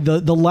 sadly,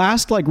 the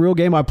last real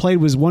game I played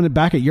was one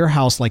back at your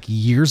house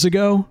years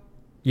ago.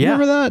 Yeah.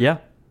 Remember that?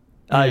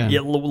 Yeah.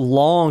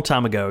 Long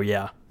time ago.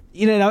 Yeah.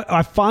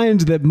 I find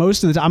that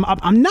most of the time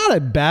I'm not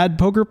a bad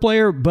poker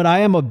player, but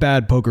I am a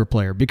bad poker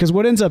player because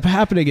what ends up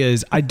happening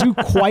is I do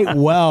quite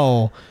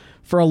well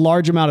for a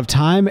large amount of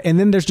time, and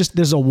then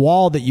there's a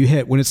wall that you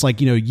hit when it's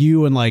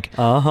you and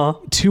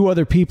 2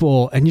 other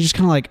people, and you're just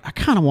kind of I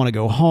kind of want to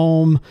go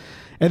home,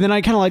 and then I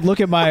kind of look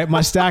at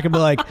my stack and be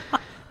like.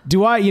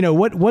 Do I,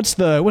 what's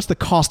the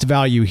cost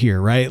value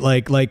here, right?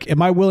 Like,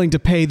 am I willing to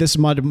pay this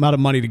amount of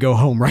money to go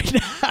home right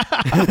now?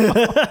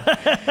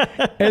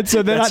 And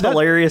so then that's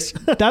hilarious.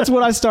 That's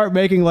when I start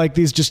making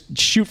these just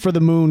shoot for the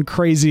moon,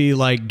 crazy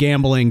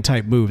gambling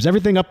type moves.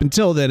 Everything up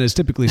until then is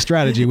typically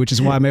strategy, which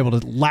is why I'm able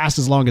to last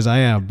as long as I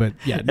am. But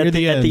yeah, at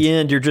the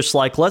end, you're just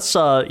let's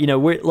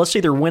let's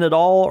either win it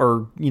all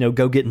or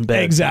go get in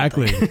bed.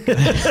 Exactly.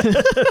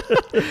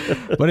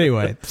 But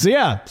anyway,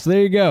 so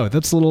there you go.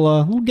 That's a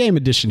little game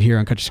edition here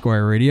on Country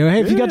Squire Radio.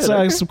 Hey, if you got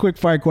some quick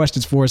fire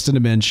questions for us, send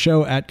them in.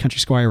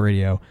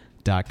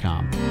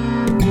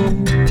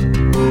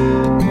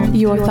 show@countrysquireradio.com.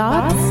 Your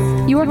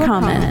thoughts, your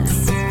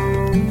comments,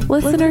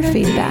 listener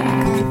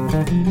feedback.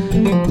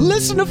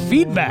 Listener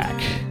feedback.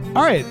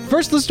 All right,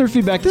 first listener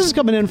feedback. This is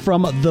coming in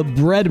from the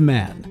Bread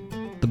Man.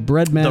 The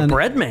Bread Man. The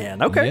Bread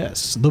Man, okay.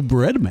 Yes, the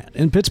Bread Man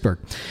in Pittsburgh.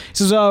 He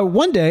says,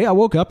 one day I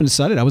woke up and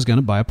decided I was going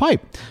to buy a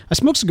pipe. I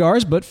smoked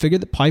cigars, but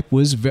figured that pipe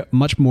was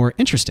much more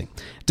interesting.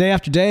 Day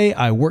after day,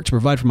 I work to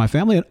provide for my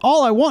family, and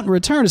all I want in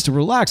return is to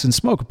relax and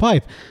smoke a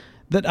pipe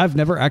that I've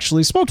never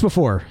actually smoked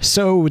before.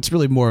 So it's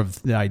really more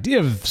of the idea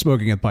of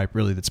smoking a pipe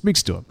really that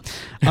speaks to him.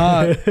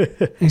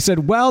 He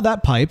said, well,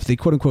 that pipe, the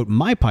quote-unquote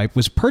my pipe,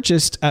 was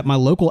purchased at my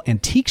local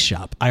antique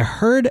shop. I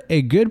heard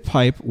a good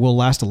pipe will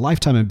last a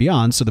lifetime and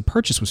beyond, so the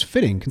purchase was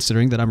fitting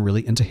considering that I'm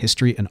really into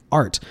history and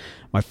art.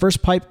 My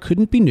first pipe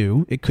couldn't be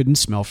new. It couldn't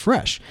smell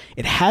fresh.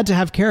 It had to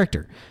have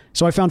character.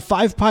 So I found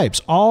 5 pipes.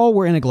 All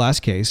were in a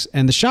glass case,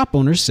 and the shop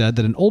owner said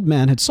that an old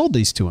man had sold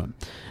these to him.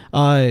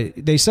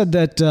 They said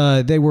that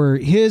they were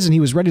his and he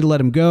was ready to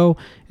let him go,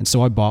 and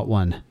so I bought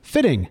one.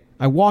 Fitting.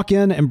 I walk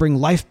in and bring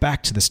life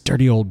back to this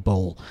dirty old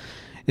bowl.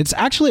 It's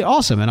actually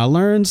awesome, and I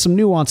learned some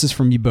nuances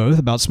from you both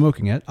about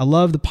smoking it. I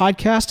love the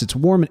podcast. It's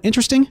warm and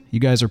interesting. You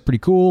guys are pretty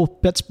cool.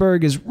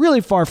 Pittsburgh is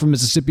really far from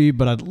Mississippi,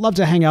 but I'd love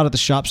to hang out at the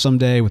shop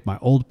someday with my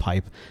old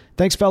pipe.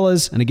 Thanks,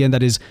 fellas. And again,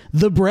 that is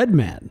the Bread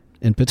Man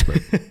in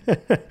Pittsburgh.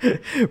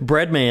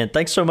 Bread Man,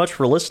 thanks so much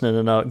for listening,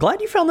 and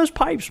glad you found those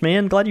pipes,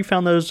 man. Glad you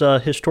found those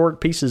historic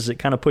pieces that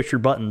kind of push your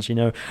buttons.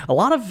 A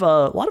lot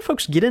of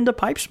folks get into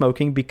pipe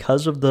smoking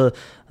because of the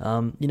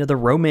the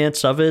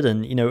romance of it,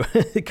 and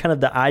kind of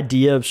the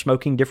idea of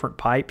smoking different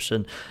pipes.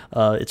 And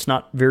it's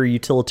not very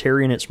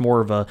utilitarian. It's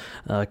more of a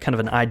kind of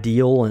an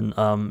ideal. And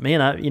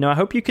man, I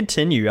hope you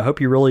continue. I hope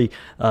you really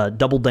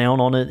double down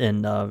on it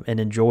and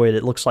enjoy it.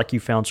 It looks like you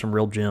found some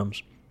real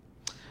gems.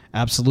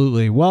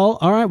 Absolutely. Well,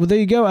 all right. Well, there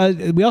you go.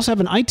 We also have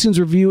an iTunes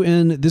review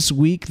in this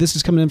week. This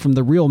is coming in from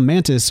The Real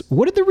Mantis.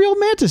 What did The Real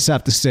Mantis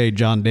have to say,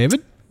 John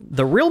David?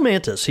 The Real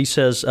Mantis, he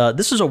says,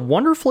 this is a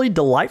wonderfully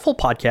delightful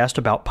podcast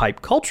about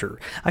pipe culture.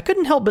 I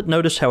couldn't help but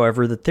notice,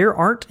 however, that there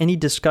aren't any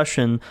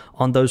discussion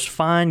on those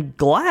fine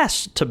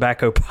glass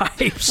tobacco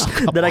pipes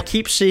that I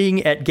keep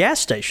seeing at gas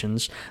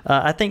stations.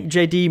 I think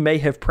JD may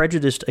have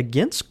prejudiced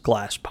against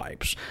glass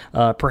pipes.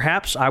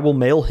 Perhaps I will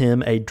mail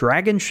him a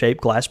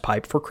dragon-shaped glass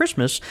pipe for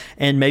Christmas,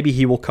 and maybe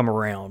he will come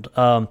around.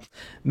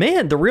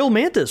 Man, The Real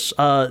Mantis,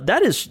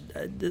 that is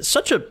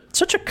such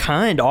a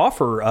kind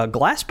offer.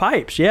 Glass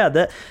pipes,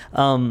 yeah.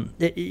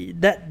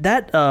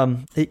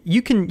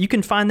 You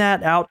can find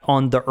that out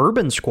on the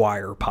Urban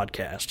Squire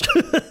podcast.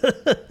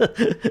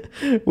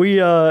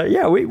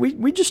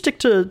 we just stick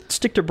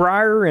to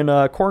Breyer and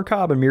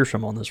Corncob and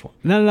Meerschaum on this one.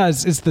 No,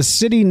 it's the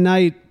City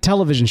Night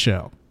television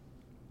show.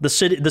 The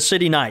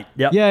City Night.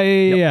 Yep.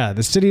 Yeah.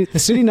 The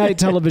City Night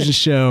television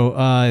show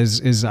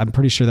is I'm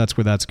pretty sure that's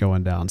where that's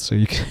going down. So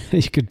you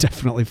could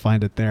definitely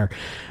find it there.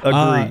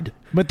 Agreed.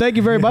 But thank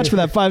you very much for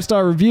that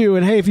 5-star review.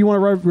 And hey, if you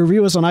want to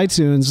review us on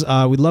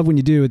iTunes, we'd love when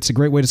you do. It's a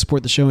great way to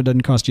support the show. It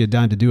doesn't cost you a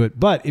dime to do it.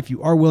 But if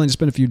you are willing to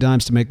spend a few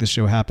dimes to make this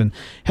show happen,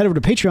 head over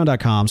to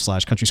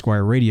patreon.com/Country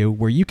Squire Radio,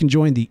 where you can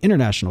join the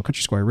International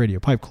Country Squire Radio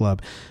Pipe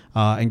Club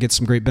and get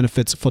some great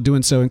benefits for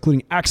doing so,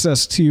 including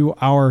access to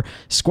our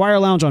Squire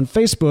Lounge on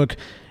Facebook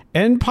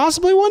and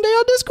possibly one day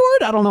on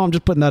Discord. I don't know. I'm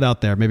just putting that out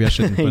there. Maybe I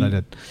shouldn't, but I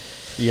did.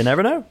 You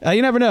never know.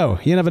 You never know.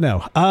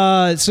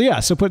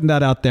 So putting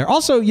that out there.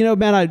 Also,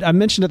 man, I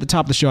mentioned at the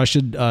top of the show, I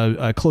should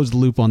close the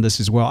loop on this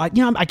as well.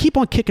 I keep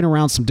on kicking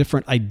around some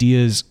different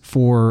ideas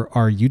for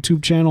our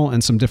YouTube channel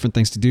and some different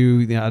things to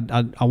do.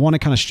 I want to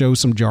kind of show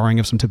some jarring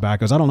of some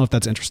tobaccos. I don't know if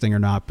that's interesting or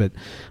not, but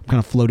I'm kind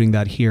of floating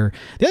that here.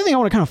 The other thing I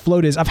want to kind of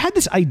float is I've had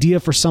this idea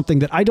for something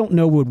that I don't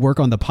know would work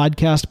on the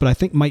podcast, but I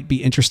think might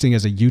be interesting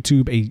as a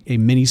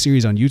mini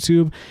series on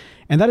YouTube.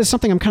 And that is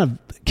something I'm kind of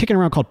kicking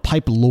around called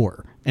Pipe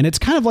Lore. And it's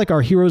kind of like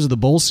our Heroes of the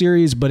Bowl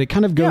series, but it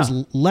kind of goes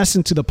less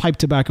into the pipe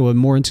tobacco and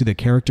more into the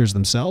characters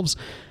themselves.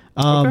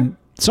 Okay.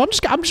 So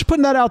I'm just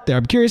putting that out there.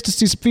 I'm curious to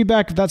see some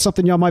feedback if that's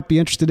something y'all might be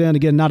interested in.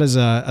 Again, not as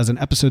an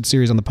episode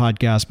series on the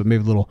podcast, but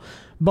maybe a little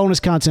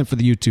bonus content for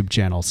the YouTube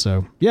channel.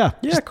 So yeah,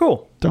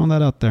 cool. Throwing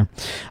that out there.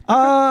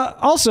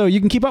 Also, you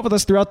can keep up with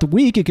us throughout the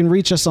week. You can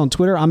reach us on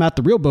Twitter. I'm at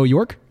The Real Bo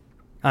York.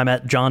 I'm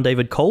at John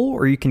David Cole,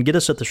 or you can get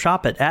us at the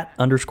shop at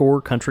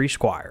 _Country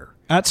Squire.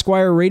 At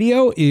Squire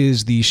Radio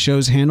is the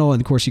show's handle.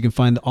 And of course, you can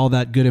find all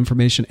that good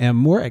information and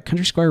more at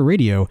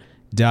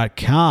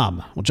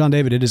countrysquireradio.com. Well, John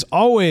David, it is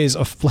always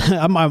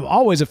I'm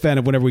always a fan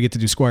of whenever we get to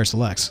do Squire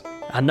Selects.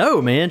 I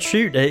know, man.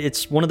 Shoot,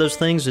 it's one of those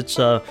things. It's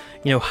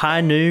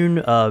high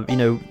noon.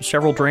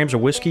 Several drams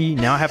of whiskey.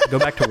 Now I have to go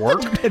back to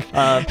work.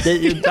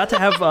 About to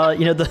have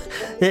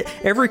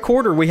every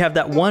quarter we have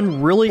that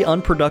one really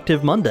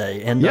unproductive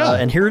Monday,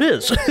 and here it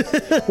is.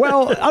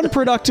 Well,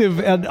 unproductive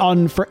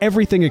for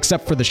everything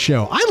except for the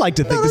show. I like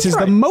to think this is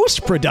the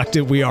most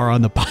productive we are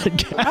on the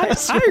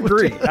podcast.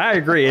 I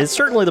agree. It's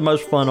certainly the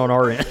most fun on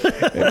our end.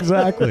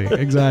 Exactly.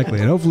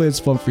 And hopefully it's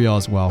fun for y'all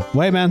as well.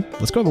 Well, hey, man,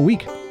 let's go have a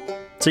week.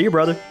 See you,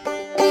 brother.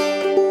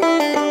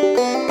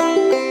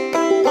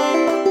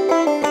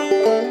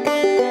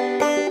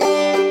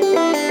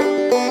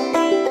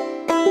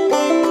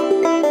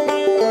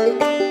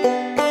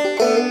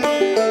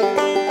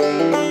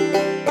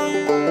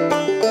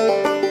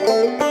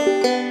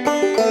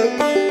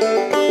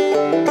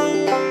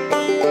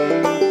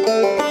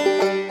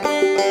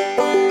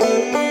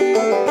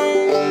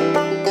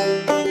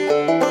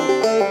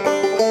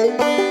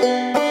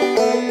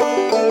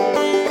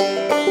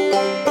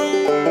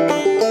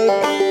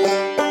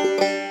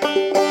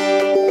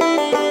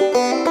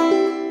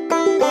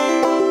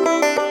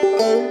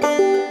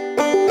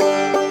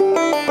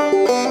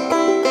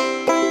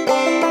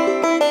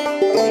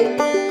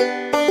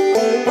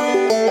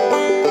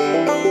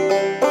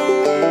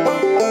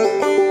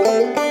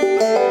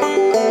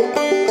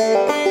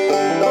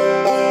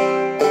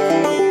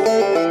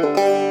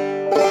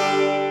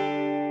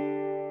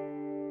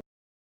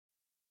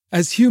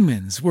 As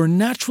humans, we're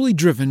naturally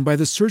driven by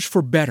the search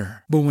for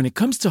better. But when it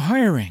comes to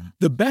hiring,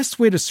 the best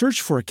way to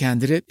search for a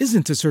candidate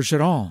isn't to search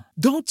at all.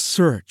 Don't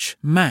search,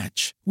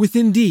 match with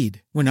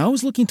Indeed. When I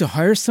was looking to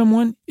hire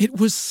someone, it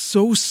was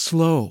so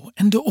slow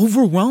and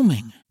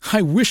overwhelming.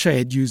 I wish I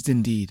had used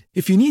Indeed.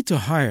 If you need to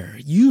hire,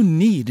 you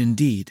need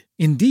Indeed.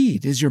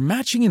 Indeed is your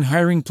matching and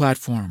hiring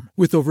platform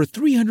with over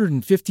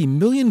 350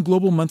 million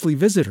global monthly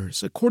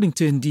visitors, according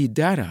to Indeed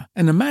data,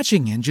 and a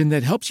matching engine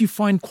that helps you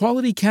find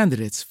quality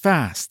candidates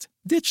fast.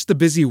 Ditch the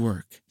busy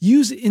work.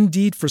 Use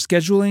Indeed for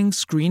scheduling,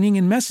 screening,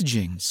 and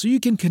messaging so you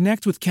can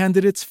connect with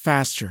candidates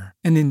faster.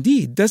 And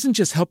Indeed doesn't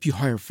just help you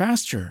hire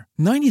faster.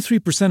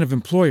 93% of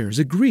employers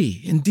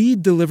agree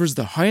Indeed delivers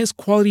the highest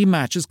quality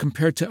matches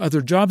compared to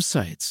other job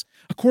sites,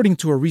 according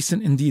to a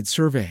recent Indeed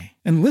survey.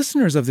 And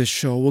listeners of this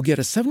show will get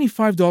a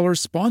 $75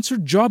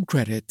 sponsored job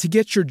credit to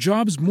get your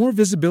jobs more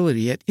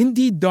visibility at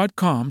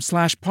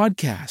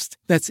Indeed.com/podcast.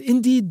 That's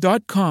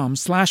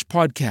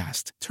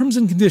Indeed.com/podcast. Terms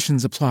and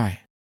conditions apply.